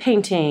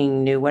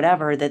repainting, new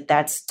whatever,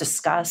 that's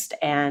discussed,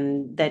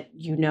 and that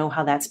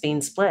how that's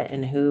being split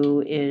and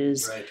who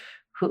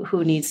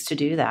who needs to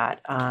do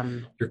that.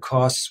 Your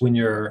costs when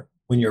you're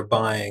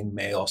buying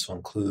may also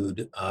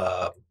include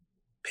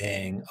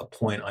paying a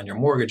point on your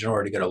mortgage in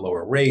order to get a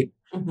lower rate,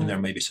 and there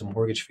may be some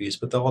mortgage fees,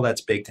 but all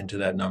that's baked into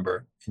that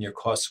number. And your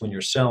costs when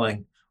you're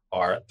selling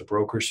are the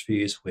broker's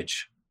fees,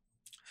 which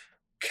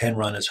can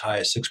run as high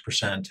as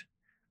 6%,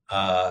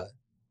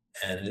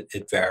 and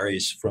it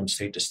varies from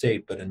state to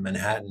state. But in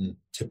Manhattan,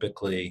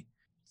 typically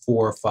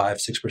 4, 5,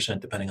 6%,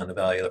 depending on the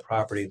value of the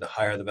property. The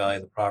higher the value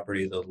of the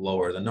property, the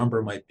lower the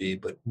number might be,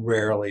 but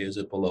rarely is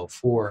it below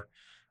 4.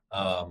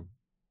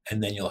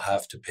 And then you'll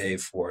have to pay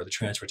for the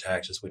transfer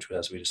taxes, which,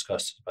 as we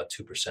discussed, is about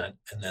 2%.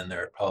 And then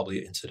there are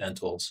probably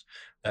incidentals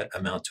that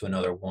amount to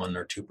another 1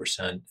 or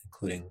 2%,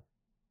 including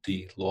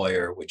the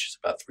lawyer, which is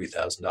about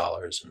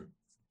 $3,000.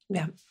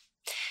 Yeah.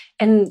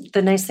 And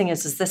the nice thing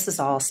is this is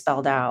all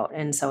spelled out.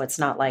 And so it's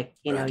not like,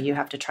 you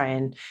have to try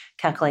and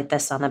calculate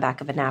this on the back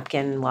of a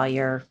napkin while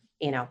you're,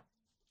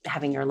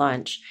 having your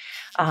lunch.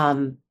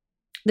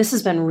 This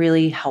has been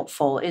really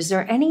helpful. Is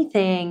there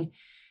anything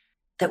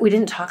that we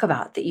didn't talk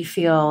about that you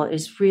feel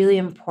is really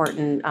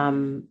important,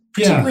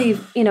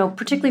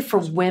 particularly for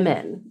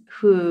women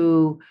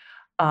who,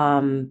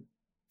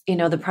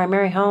 the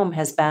primary home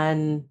has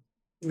been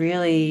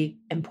really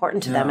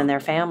important to them and their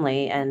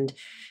family, and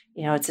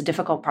it's a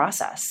difficult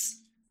process.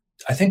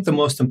 I think the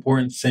most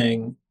important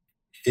thing,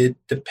 it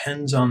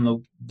depends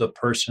on the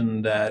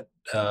person that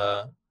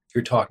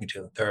you're talking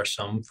to. There are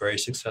some very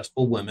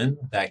successful women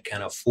that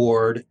can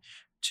afford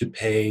to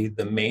pay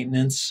the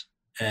maintenance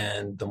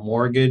and the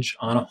mortgage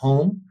on a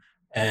home.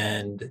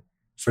 And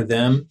for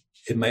them,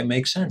 it might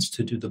make sense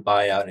to do the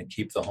buyout and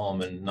keep the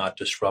home and not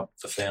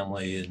disrupt the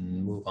family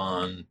and move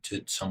on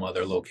to some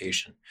other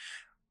location.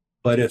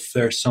 But if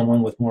there's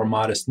someone with more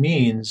modest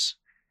means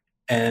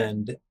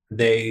and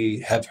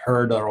they have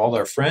heard that all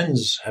their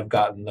friends have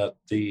gotten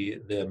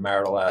the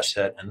marital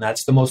asset, and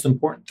that's the most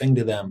important thing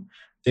to them,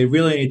 they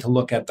really need to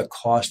look at the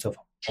cost of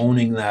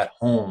owning that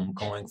home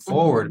going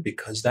forward,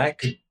 because that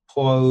could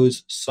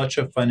pose such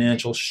a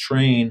financial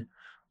strain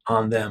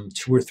on them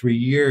 2 or 3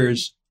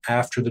 years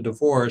after the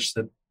divorce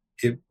that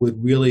it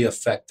would really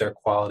affect their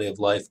quality of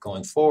life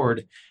going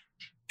forward.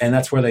 And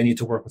that's where they need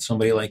to work with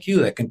somebody like you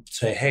that can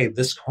say, hey,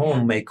 this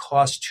home may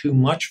cost too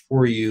much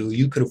for you.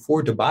 You could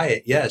afford to buy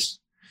it, yes,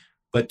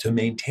 but to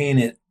maintain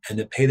it and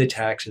to pay the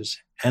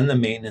taxes and the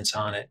maintenance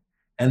on it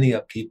and the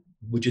upkeep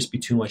would just be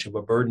too much of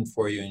a burden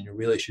for you. And you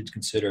really should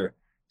consider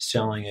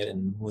selling it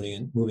and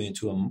moving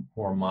into a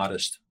more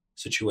modest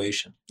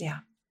situation. Yeah.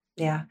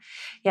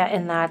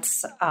 And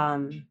that's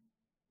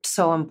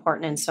so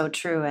important and so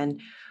true. And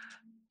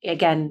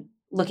again,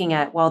 looking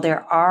at, well,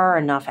 there are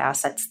enough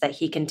assets that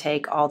he can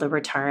take all the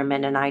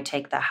retirement and I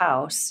take the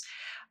house.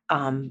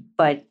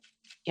 But,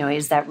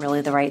 is that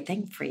really the right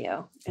thing for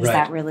you? Is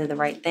that really the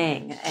right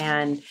thing?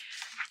 And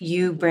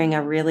you bring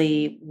a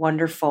really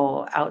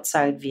wonderful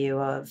outside view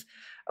of,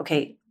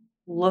 okay,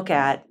 look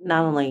at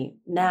not only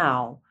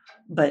now,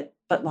 but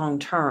long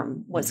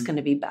term, what's going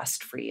to be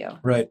best for you.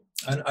 Right.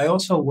 And I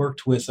also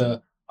worked with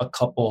a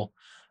couple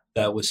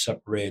that was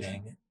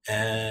separating,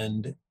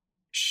 and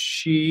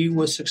she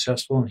was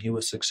successful and he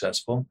was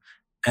successful,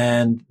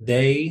 and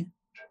they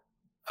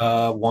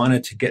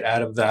wanted to get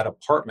out of that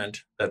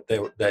apartment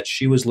that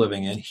she was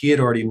living in. He had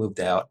already moved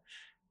out.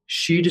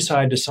 She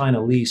decided to sign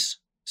a lease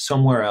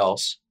somewhere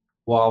else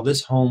while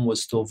this home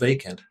was still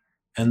vacant,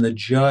 and the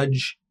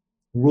judge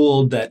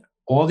ruled that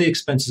all the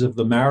expenses of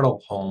the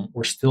marital home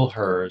were still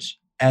hers,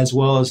 as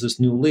well as this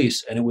new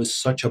lease. And it was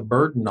such a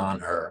burden on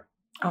her.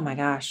 Oh my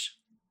gosh.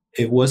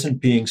 It wasn't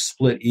being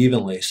split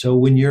evenly. So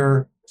when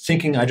you're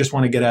thinking, I just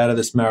want to get out of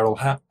this marital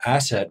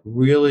asset,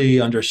 really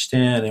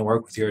understand and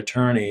work with your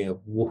attorney of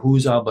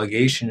whose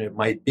obligation it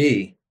might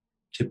be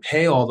to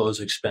pay all those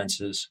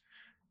expenses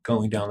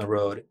going down the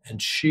road.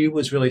 And she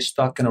was really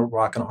stuck in a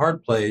rock and a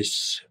hard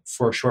place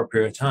for a short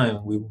period of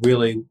time. We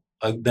really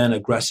then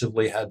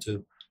aggressively had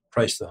to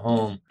price the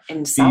home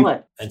and sell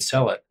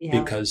it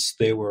because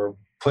they were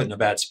put in a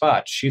bad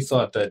spot. She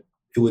thought that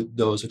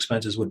those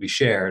expenses would be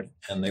shared,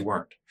 and they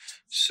weren't.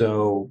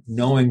 So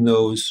knowing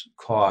those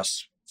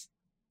costs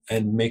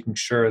and making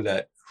sure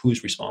that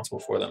who's responsible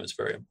for them is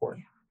very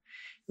important.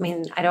 I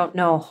mean, I don't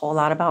know a whole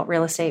lot about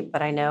real estate,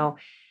 but I know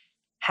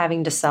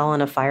having to sell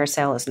in a fire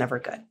sale is never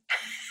good.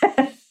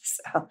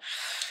 So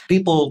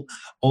people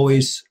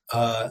always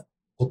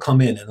will come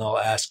in and they'll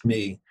ask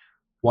me,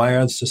 why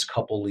is this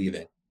couple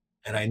leaving?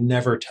 And I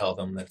never tell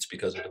them that it's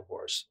because of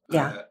divorce.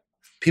 Yeah.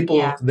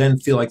 People then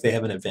feel like they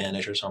have an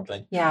advantage or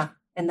something. Yeah.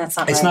 And that's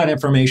not It's not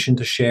information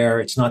to share.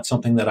 It's not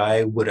something that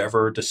I would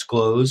ever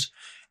disclose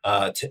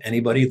to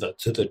anybody,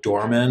 to the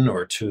doorman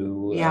or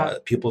to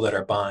people that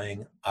are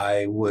buying.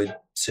 I would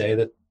say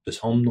that this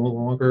home no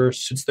longer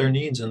suits their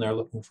needs and they're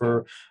looking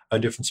for a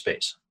different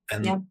space.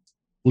 And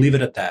leave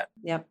it at that.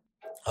 Yep.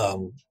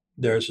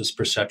 There's this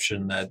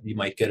perception that you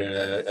might get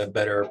a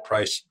better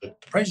price.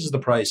 But the price is the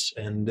price.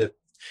 And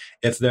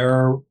if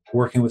they're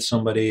working with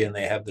somebody and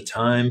they have the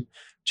time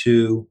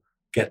to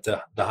get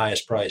the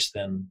highest price,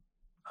 then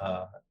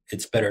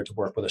it's better to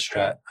work with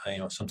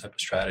some type of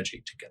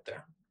strategy to get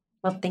there.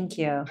 Well, thank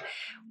you.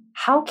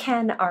 How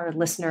can our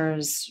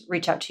listeners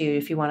reach out to you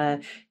if you want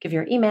to give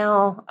your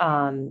email,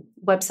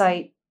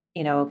 website,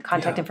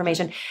 contact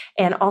information?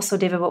 And also,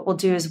 David, what we'll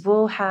do is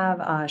we'll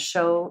have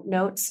show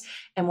notes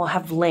and we'll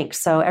have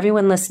links. So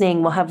everyone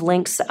listening will have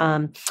links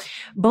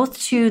both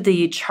to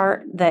the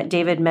chart that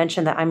David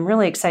mentioned that I'm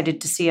really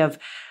excited to see of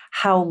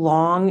how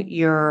long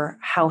your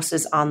house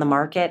is on the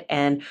market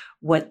and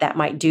what that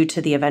might do to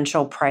the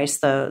eventual price,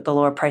 the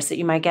lower price that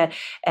you might get.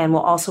 And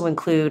we'll also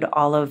include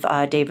all of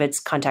David's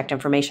contact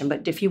information.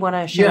 But if you want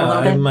to share a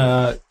little bit.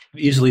 I'm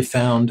easily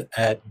found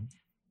at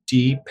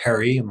D.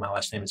 Perry, my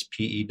last name is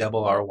Perry,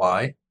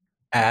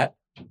 at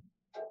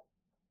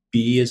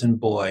B as in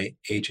boy,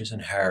 H as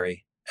in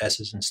Harry, S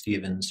as in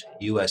Stevens,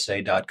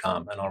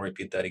 USA.com. And I'll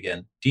repeat that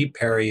again, D.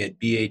 Perry at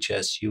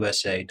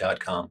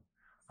BHSUSA.com.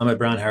 I'm at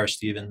Brown Harris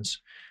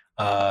Stevens.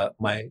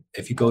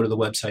 If you go to the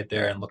website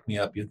there and look me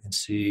up, you can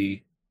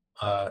see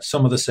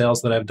some of the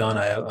sales that I've done.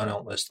 I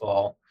don't list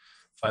all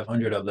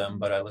 500 of them,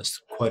 but I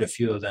list quite a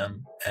few of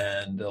them,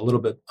 and a little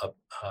bit of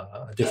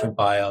a different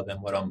bio than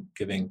what I'm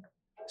giving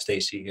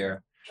Stacy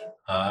here.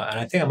 And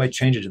I think I might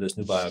change it to this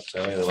new bio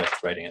because I really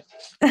like writing it.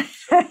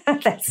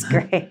 That's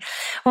great.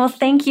 Well,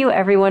 thank you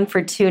everyone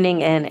for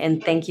tuning in,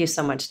 and thank you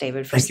so much,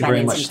 David, for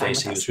spending some time with us. Thank you very much,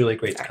 Stacy. It was really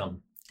great to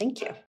come.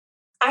 Thank you.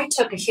 I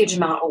took a huge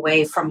amount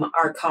away from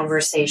our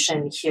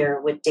conversation here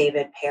with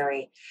David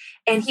Perry,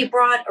 and he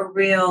brought a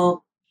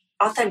real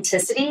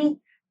authenticity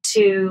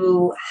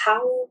to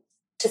how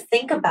to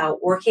think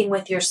about working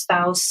with your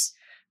spouse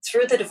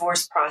through the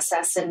divorce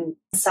process and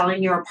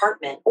selling your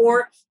apartment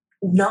or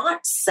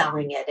not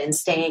selling it and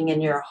staying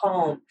in your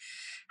home,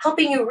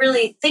 helping you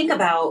really think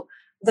about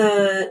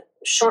the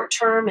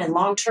short-term and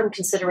long-term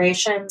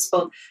considerations,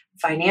 both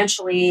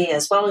financially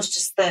as well as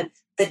just the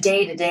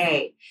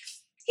day-to-day.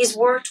 He's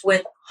worked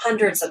with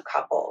hundreds of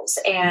couples,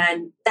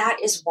 and that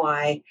is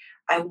why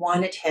I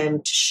wanted him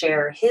to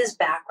share his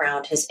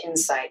background, his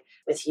insight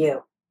with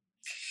you.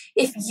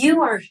 If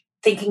you are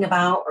thinking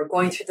about or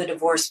going through the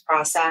divorce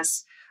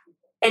process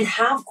and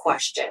have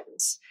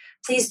questions,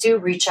 please do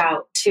reach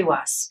out to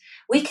us.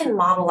 We can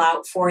model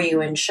out for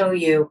you and show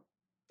you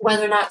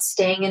whether or not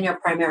staying in your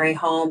primary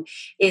home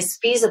is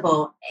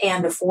feasible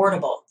and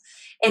affordable.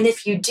 And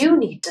if you do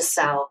need to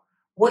sell,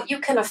 what you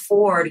can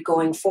afford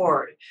going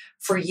forward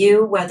for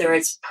you, whether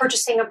it's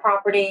purchasing a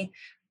property,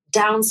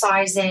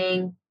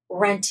 downsizing,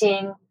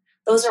 renting,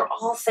 those are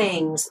all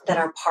things that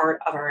are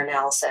part of our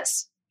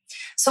analysis.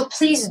 So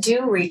please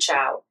do reach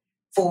out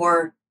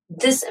for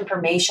this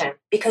information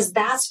because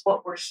that's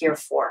what we're here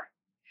for.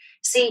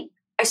 See,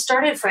 I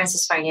started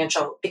Francis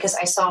Financial because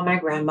I saw my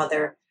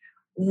grandmother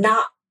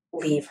not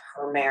leave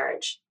her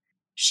marriage.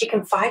 She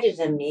confided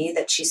in me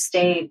that she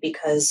stayed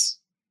because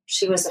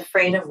she was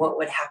afraid of what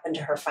would happen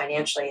to her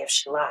financially if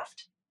she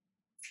left.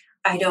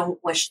 I don't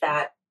wish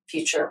that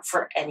future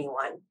for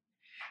anyone.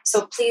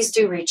 So please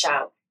do reach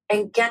out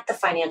and get the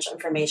financial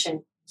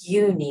information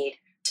you need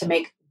to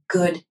make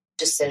good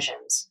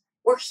decisions.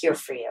 We're here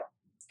for you.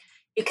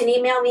 You can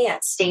email me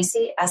at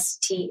Stacy,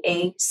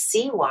 STACY,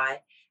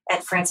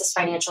 at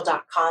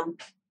francisfinancial.com.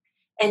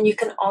 And you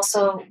can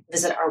also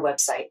visit our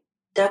website,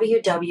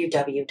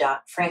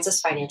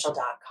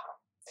 www.francisfinancial.com.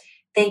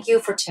 Thank you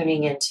for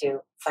tuning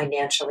into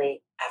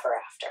Financially Ever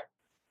After.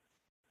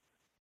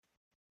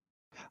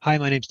 Hi,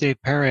 my name's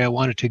Dave Perry. I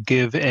wanted to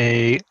give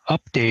an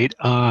update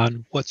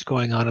on what's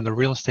going on in the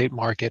real estate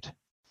market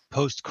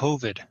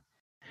post-COVID.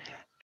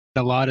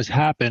 A lot has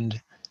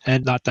happened,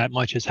 and not that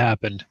much has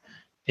happened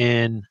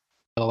in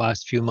the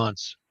last few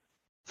months.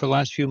 For the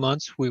last few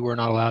months, we were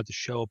not allowed to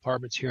show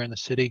apartments here in the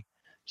city,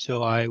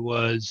 so I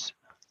was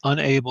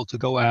unable to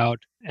go out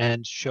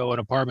and show an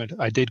apartment.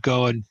 I did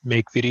go and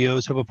make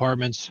videos of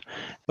apartments,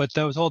 but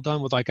that was all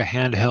done with like a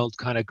handheld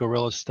kind of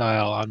guerrilla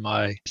style on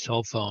my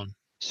cell phone.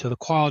 So the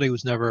quality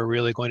was never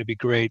really going to be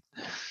great.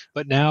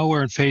 But now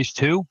we're in phase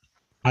 2.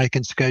 I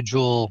can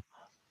schedule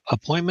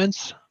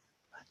appointments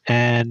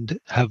and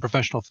have a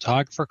professional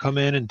photographer come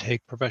in and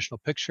take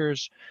professional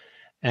pictures.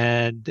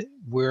 And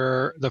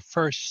we're the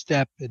first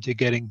step into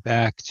getting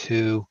back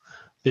to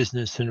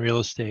business and real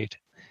estate.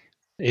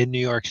 In New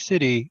York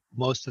City,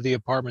 most of the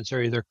apartments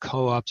are either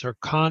co-ops or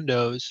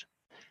condos.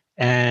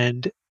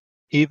 And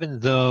even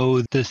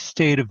though the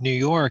state of New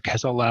York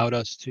has allowed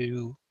us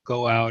to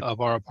go out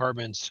of our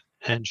apartments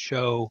and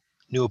show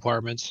new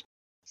apartments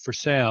for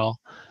sale,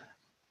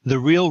 the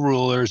real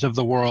rulers of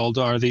the world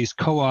are these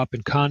co-op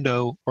and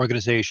condo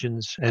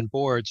organizations and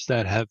boards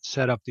that have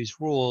set up these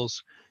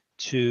rules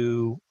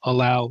to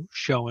allow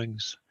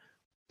showings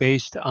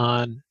based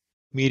on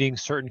meeting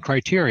certain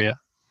criteria.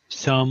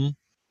 Some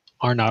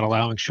are not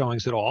allowing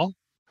showings at all,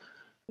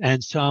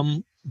 and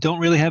some don't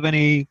really have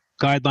any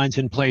guidelines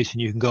in place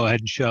and you can go ahead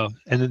and show.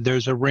 And then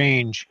there's a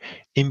range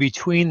in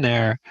between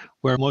there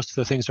where most of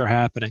the things are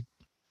happening.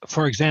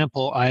 For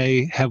example,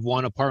 I have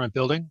one apartment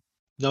building,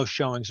 no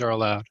showings are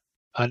allowed.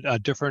 A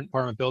different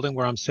apartment building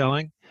where I'm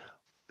selling,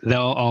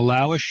 they'll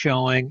allow a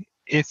showing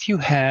if you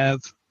have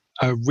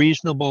a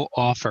reasonable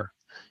offer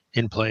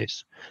in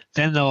place,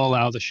 then they'll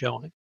allow the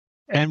showing.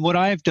 And what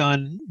I've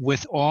done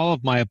with all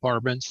of my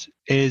apartments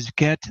is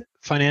get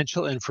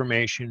financial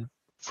information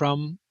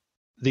from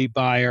the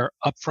buyer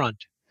upfront.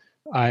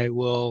 I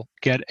will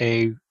get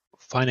a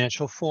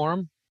financial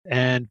form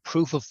and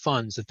proof of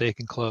funds that they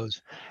can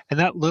close. And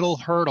that little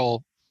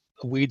hurdle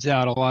weeds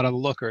out a lot of the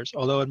lookers.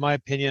 Although in my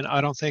opinion,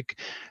 I don't think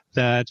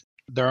that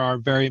there are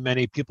very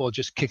many people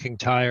just kicking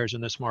tires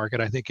in this market.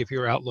 I think if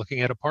you're out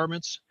looking at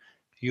apartments,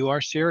 you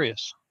are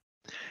serious.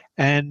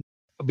 And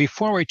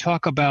before we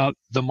talk about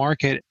the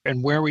market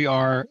and where we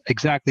are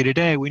exactly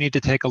today, we need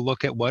to take a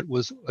look at what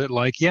was it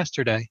like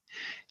yesterday.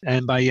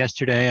 And by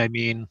yesterday, I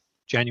mean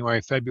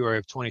January, February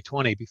of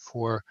 2020,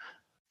 before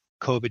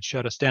COVID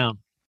shut us down.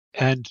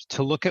 And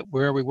to look at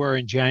where we were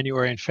in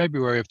January and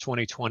February of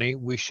 2020,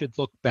 we should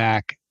look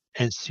back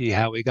and see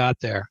how we got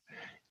there.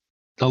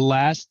 The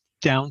last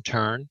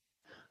downturn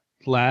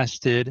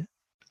lasted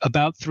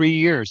about 3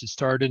 years. It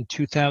started in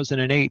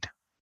 2008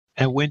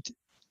 and went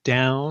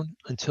down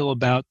until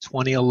about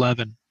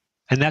 2011.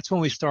 And that's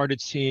when we started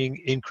seeing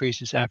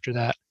increases after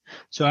that.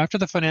 So after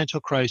the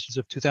financial crisis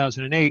of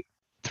 2008,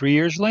 3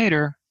 years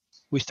later,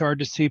 we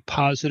started to see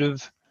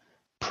positive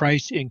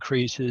price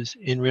increases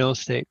in real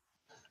estate.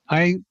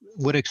 I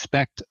would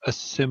expect a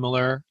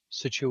similar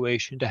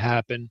situation to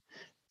happen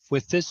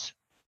with this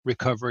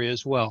recovery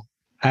as well.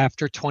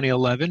 After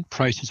 2011,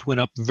 prices went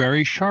up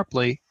very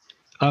sharply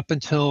up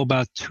until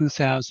about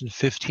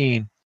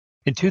 2015.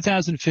 In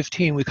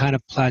 2015, we kind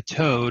of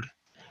plateaued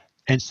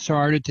and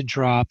started to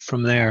drop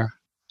from there.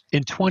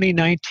 In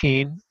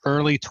 2019,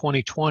 early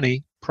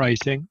 2020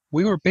 pricing,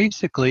 we were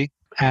basically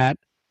at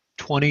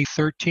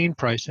 2013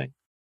 pricing.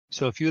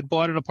 So if you had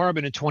bought an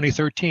apartment in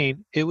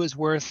 2013, it was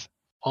worth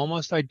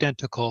almost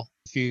identical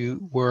if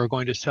you were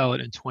going to sell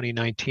it in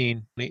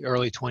 2019,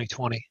 early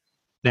 2020.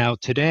 Now,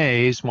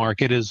 today's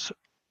market is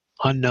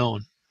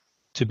unknown,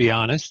 to be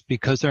honest,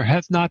 because there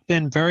have not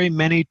been very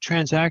many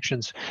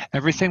transactions.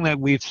 Everything that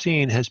we've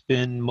seen has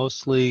been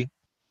mostly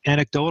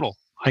anecdotal.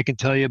 I can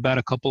tell you about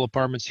a couple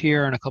apartments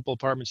here and a couple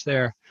apartments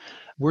there.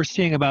 We're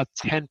seeing about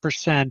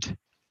 10%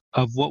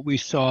 of what we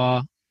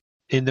saw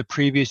in the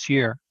previous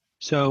year.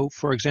 So,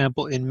 for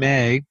example, in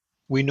May,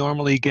 we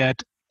normally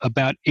get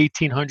about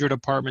 1,800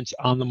 apartments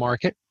on the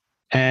market,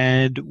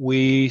 and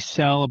we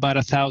sell about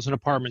 1,000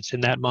 apartments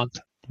in that month,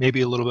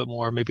 maybe a little bit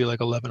more, maybe like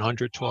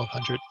 1,100,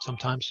 1,200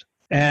 sometimes.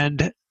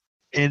 And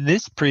in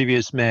this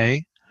previous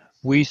May,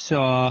 we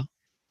saw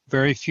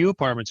very few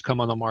apartments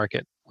come on the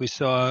market. We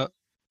saw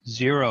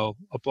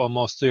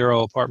almost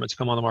zero apartments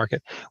come on the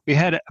market. We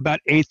had about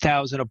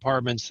 8,000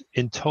 apartments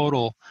in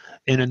total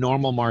in a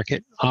normal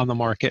market on the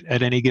market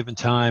at any given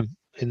time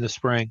in the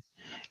spring.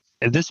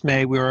 And this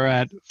May, we were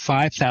at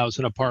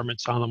 5,000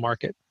 apartments on the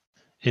market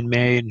in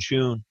May and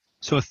June.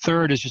 So a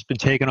third has just been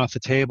taken off the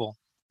table.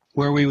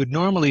 Where we would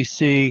normally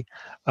see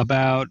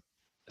about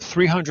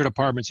 300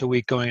 apartments a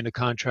week going into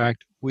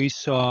contract, we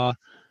saw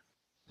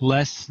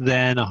less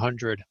than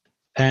 100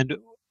 and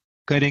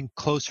getting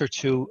closer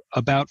to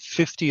about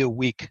 50 a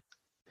week,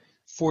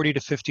 40 to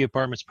 50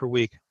 apartments per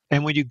week.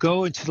 And when you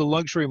go into the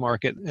luxury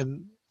market,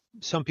 and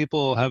some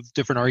people have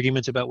different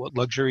arguments about what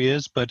luxury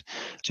is, but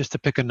just to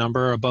pick a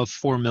number above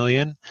 4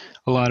 million,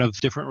 a lot of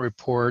different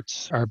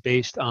reports are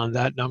based on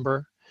that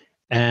number.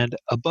 And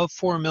above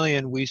 4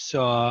 million, we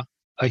saw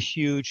a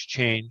huge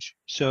change.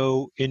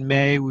 So in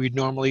May, we'd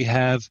normally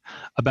have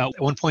about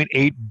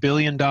 $1.8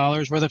 billion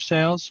worth of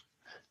sales.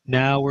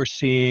 Now we're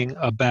seeing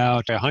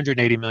about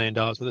 $180 million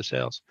worth of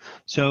sales.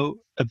 So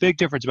a big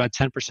difference, about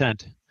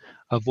 10%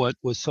 of what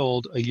was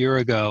sold a year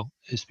ago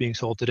is being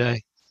sold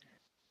today.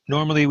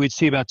 Normally, we'd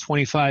see about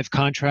 25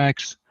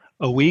 contracts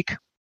a week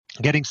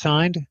getting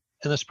signed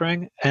in the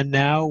spring, and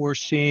now we're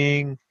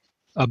seeing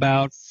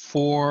about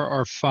 4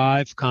 or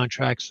 5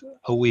 contracts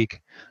a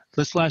week.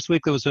 This last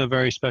week, there was a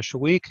very special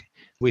week.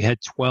 We had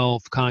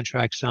 12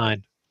 contracts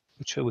signed,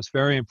 which was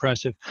very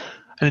impressive.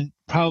 And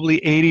probably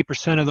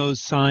 80% of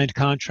those signed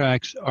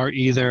contracts are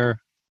either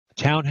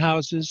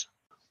townhouses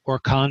or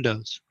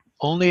condos.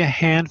 Only a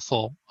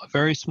handful, a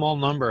very small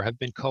number, have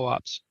been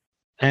co-ops.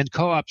 And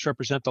co-ops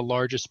represent the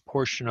largest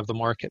portion of the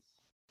market.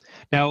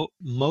 Now,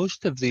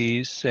 most of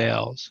these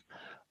sales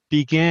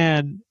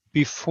began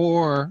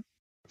before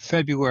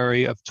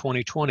February of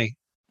 2020,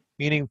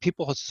 meaning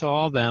people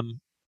saw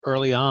them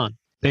early on.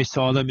 They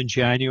saw them in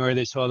January,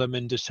 they saw them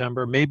in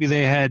December. Maybe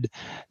they had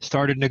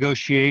started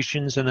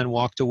negotiations and then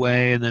walked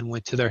away and then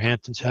went to their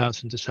Hamptons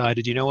house and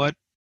decided, you know what,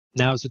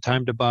 now's the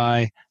time to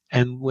buy.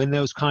 And when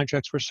those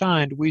contracts were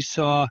signed, we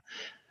saw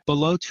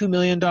below $2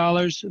 million,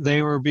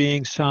 they were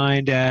being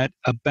signed at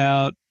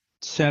about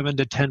 7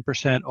 to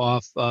 10%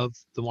 off of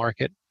the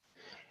market.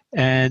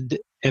 And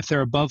if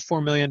they're above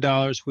 $4 million,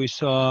 we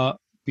saw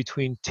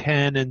between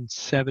 10 and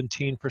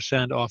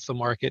 17% off the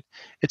market.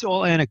 It's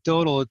all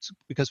anecdotal. It's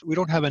because we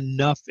don't have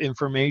enough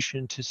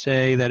information to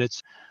say that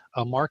it's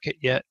a market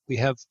yet. We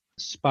have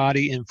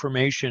spotty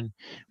information.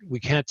 We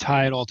can't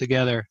tie it all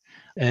together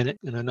and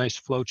in a nice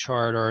flow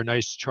chart or a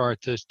nice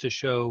chart to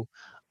show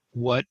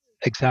what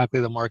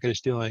exactly the market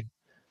is doing.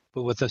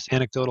 But with this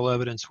anecdotal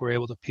evidence, we're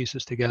able to piece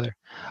this together.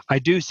 I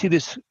do see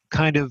this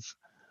kind of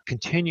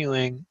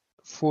continuing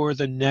for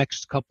the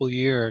next couple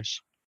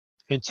years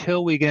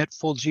until we get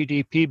full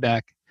GDP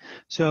back.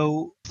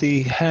 So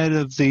the head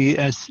of the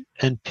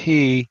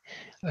S&P,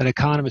 an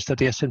economist at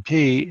the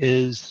S&P,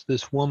 is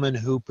this woman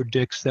who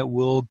predicts that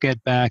we'll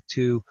get back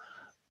to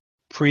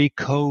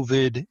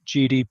pre-COVID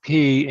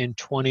GDP in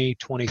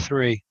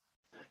 2023.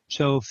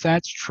 So if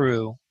that's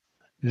true,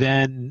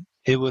 then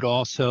it would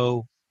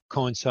also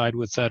coincide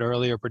with that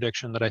earlier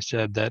prediction that I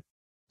said that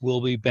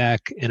we'll be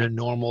back in a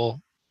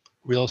normal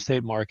real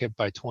estate market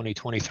by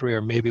 2023,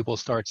 or maybe we'll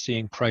start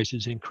seeing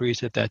prices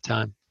increase at that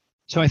time.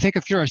 So I think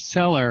if you're a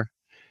seller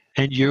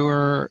and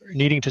you're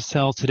needing to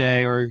sell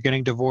today or you're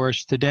getting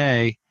divorced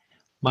today,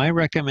 my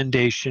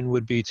recommendation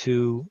would be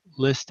to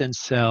list and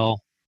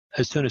sell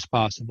as soon as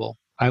possible.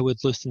 I would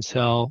list and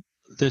sell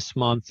this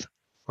month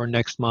or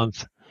next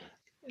month.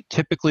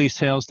 Typically,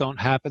 sales don't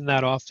happen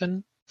that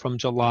often from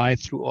July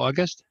through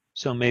August,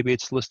 so maybe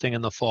it's listing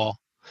in the fall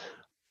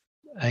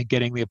and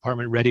getting the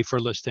apartment ready for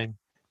listing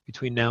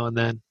between now and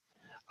then.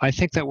 I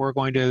think that we're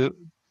going to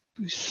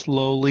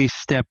slowly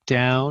step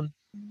down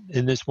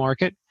in this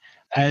market.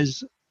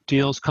 As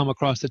deals come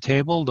across the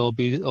table, they'll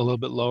be a little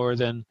bit lower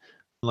than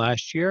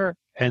last year,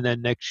 and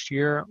then next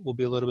year will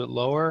be a little bit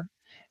lower,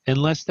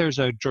 unless there's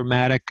a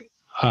dramatic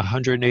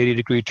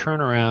 180-degree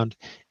turnaround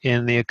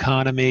in the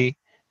economy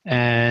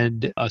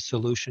and a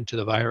solution to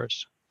the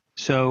virus.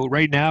 So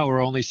right now,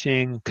 we're only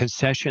seeing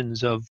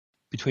concessions of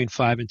between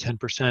 5 and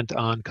 10%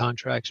 on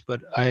contracts,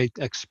 but I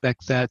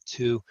expect that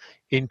to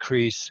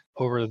increase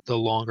over the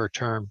longer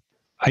term.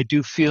 I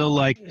do feel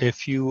like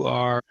if you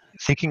are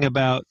thinking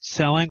about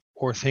selling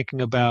or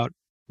thinking about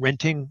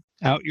renting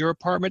out your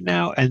apartment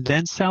now and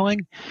then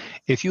selling,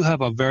 if you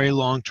have a very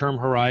long-term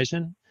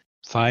horizon,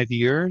 5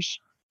 years,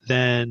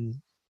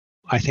 then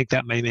I think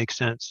that may make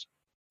sense.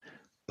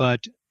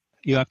 But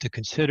you have to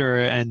consider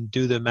and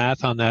do the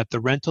math on that. The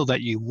rental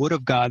that you would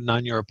have gotten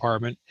on your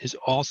apartment is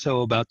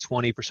also about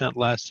 20%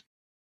 less.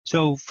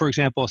 So, for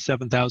example, a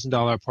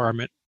 $7,000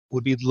 apartment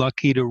would be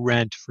lucky to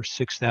rent for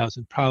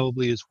 $6,000,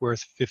 probably is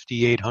worth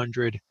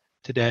 $5,800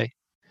 today.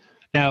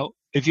 Now,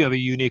 if you have a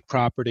unique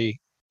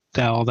property,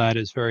 all that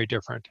is very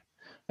different.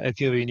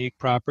 If you have a unique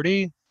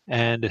property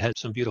and it has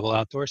some beautiful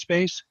outdoor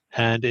space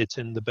and it's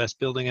in the best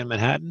building in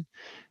Manhattan,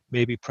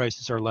 maybe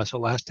prices are less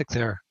elastic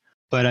there.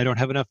 But I don't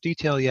have enough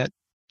detail yet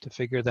to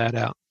figure that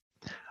out.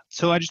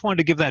 So I just wanted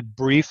to give that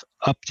brief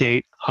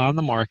update on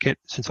the market,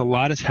 since a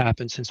lot has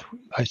happened since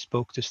I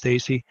spoke to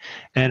Stacy.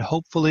 And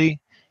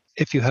hopefully,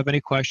 if you have any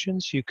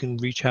questions, you can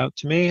reach out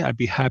to me. I'd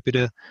be happy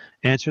to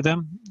answer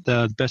them.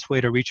 The best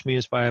way to reach me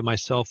is via my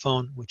cell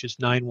phone, which is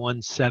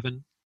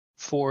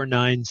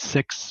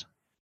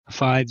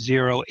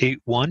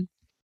 917-496-5081.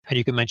 And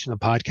you can mention the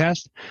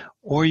podcast.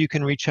 Or you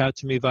can reach out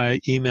to me via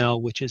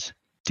email, which is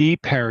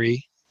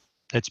dperry,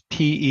 that's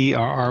Perry,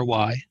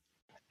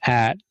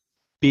 at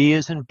B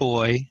as in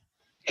boy,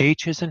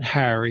 H as in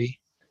Harry,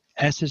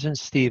 S as in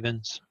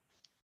Stevens,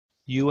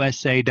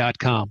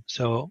 USA.com.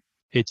 So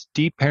it's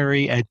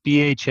dperry at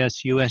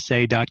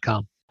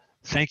bhsusa.com.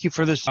 Thank you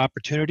for this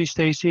opportunity,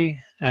 Stacy,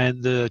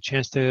 and the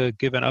chance to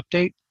give an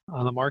update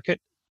on the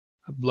market.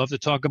 I'd love to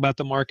talk about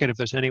the market. If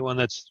there's anyone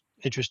that's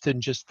interested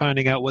in just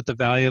finding out what the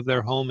value of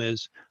their home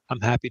is,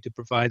 I'm happy to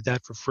provide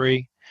that for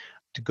free.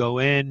 To go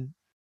in,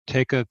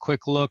 take a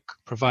quick look,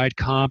 provide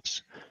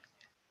comps,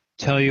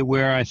 tell you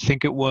where I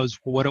think it was,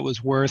 what it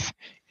was worth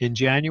in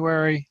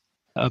January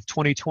of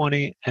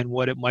 2020 and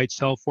what it might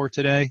sell for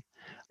today.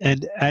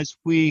 And as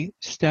we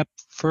step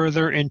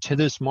further into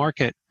this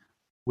market,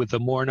 with the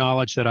more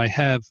knowledge that I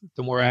have,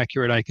 the more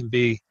accurate I can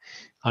be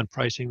on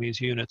pricing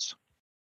these units.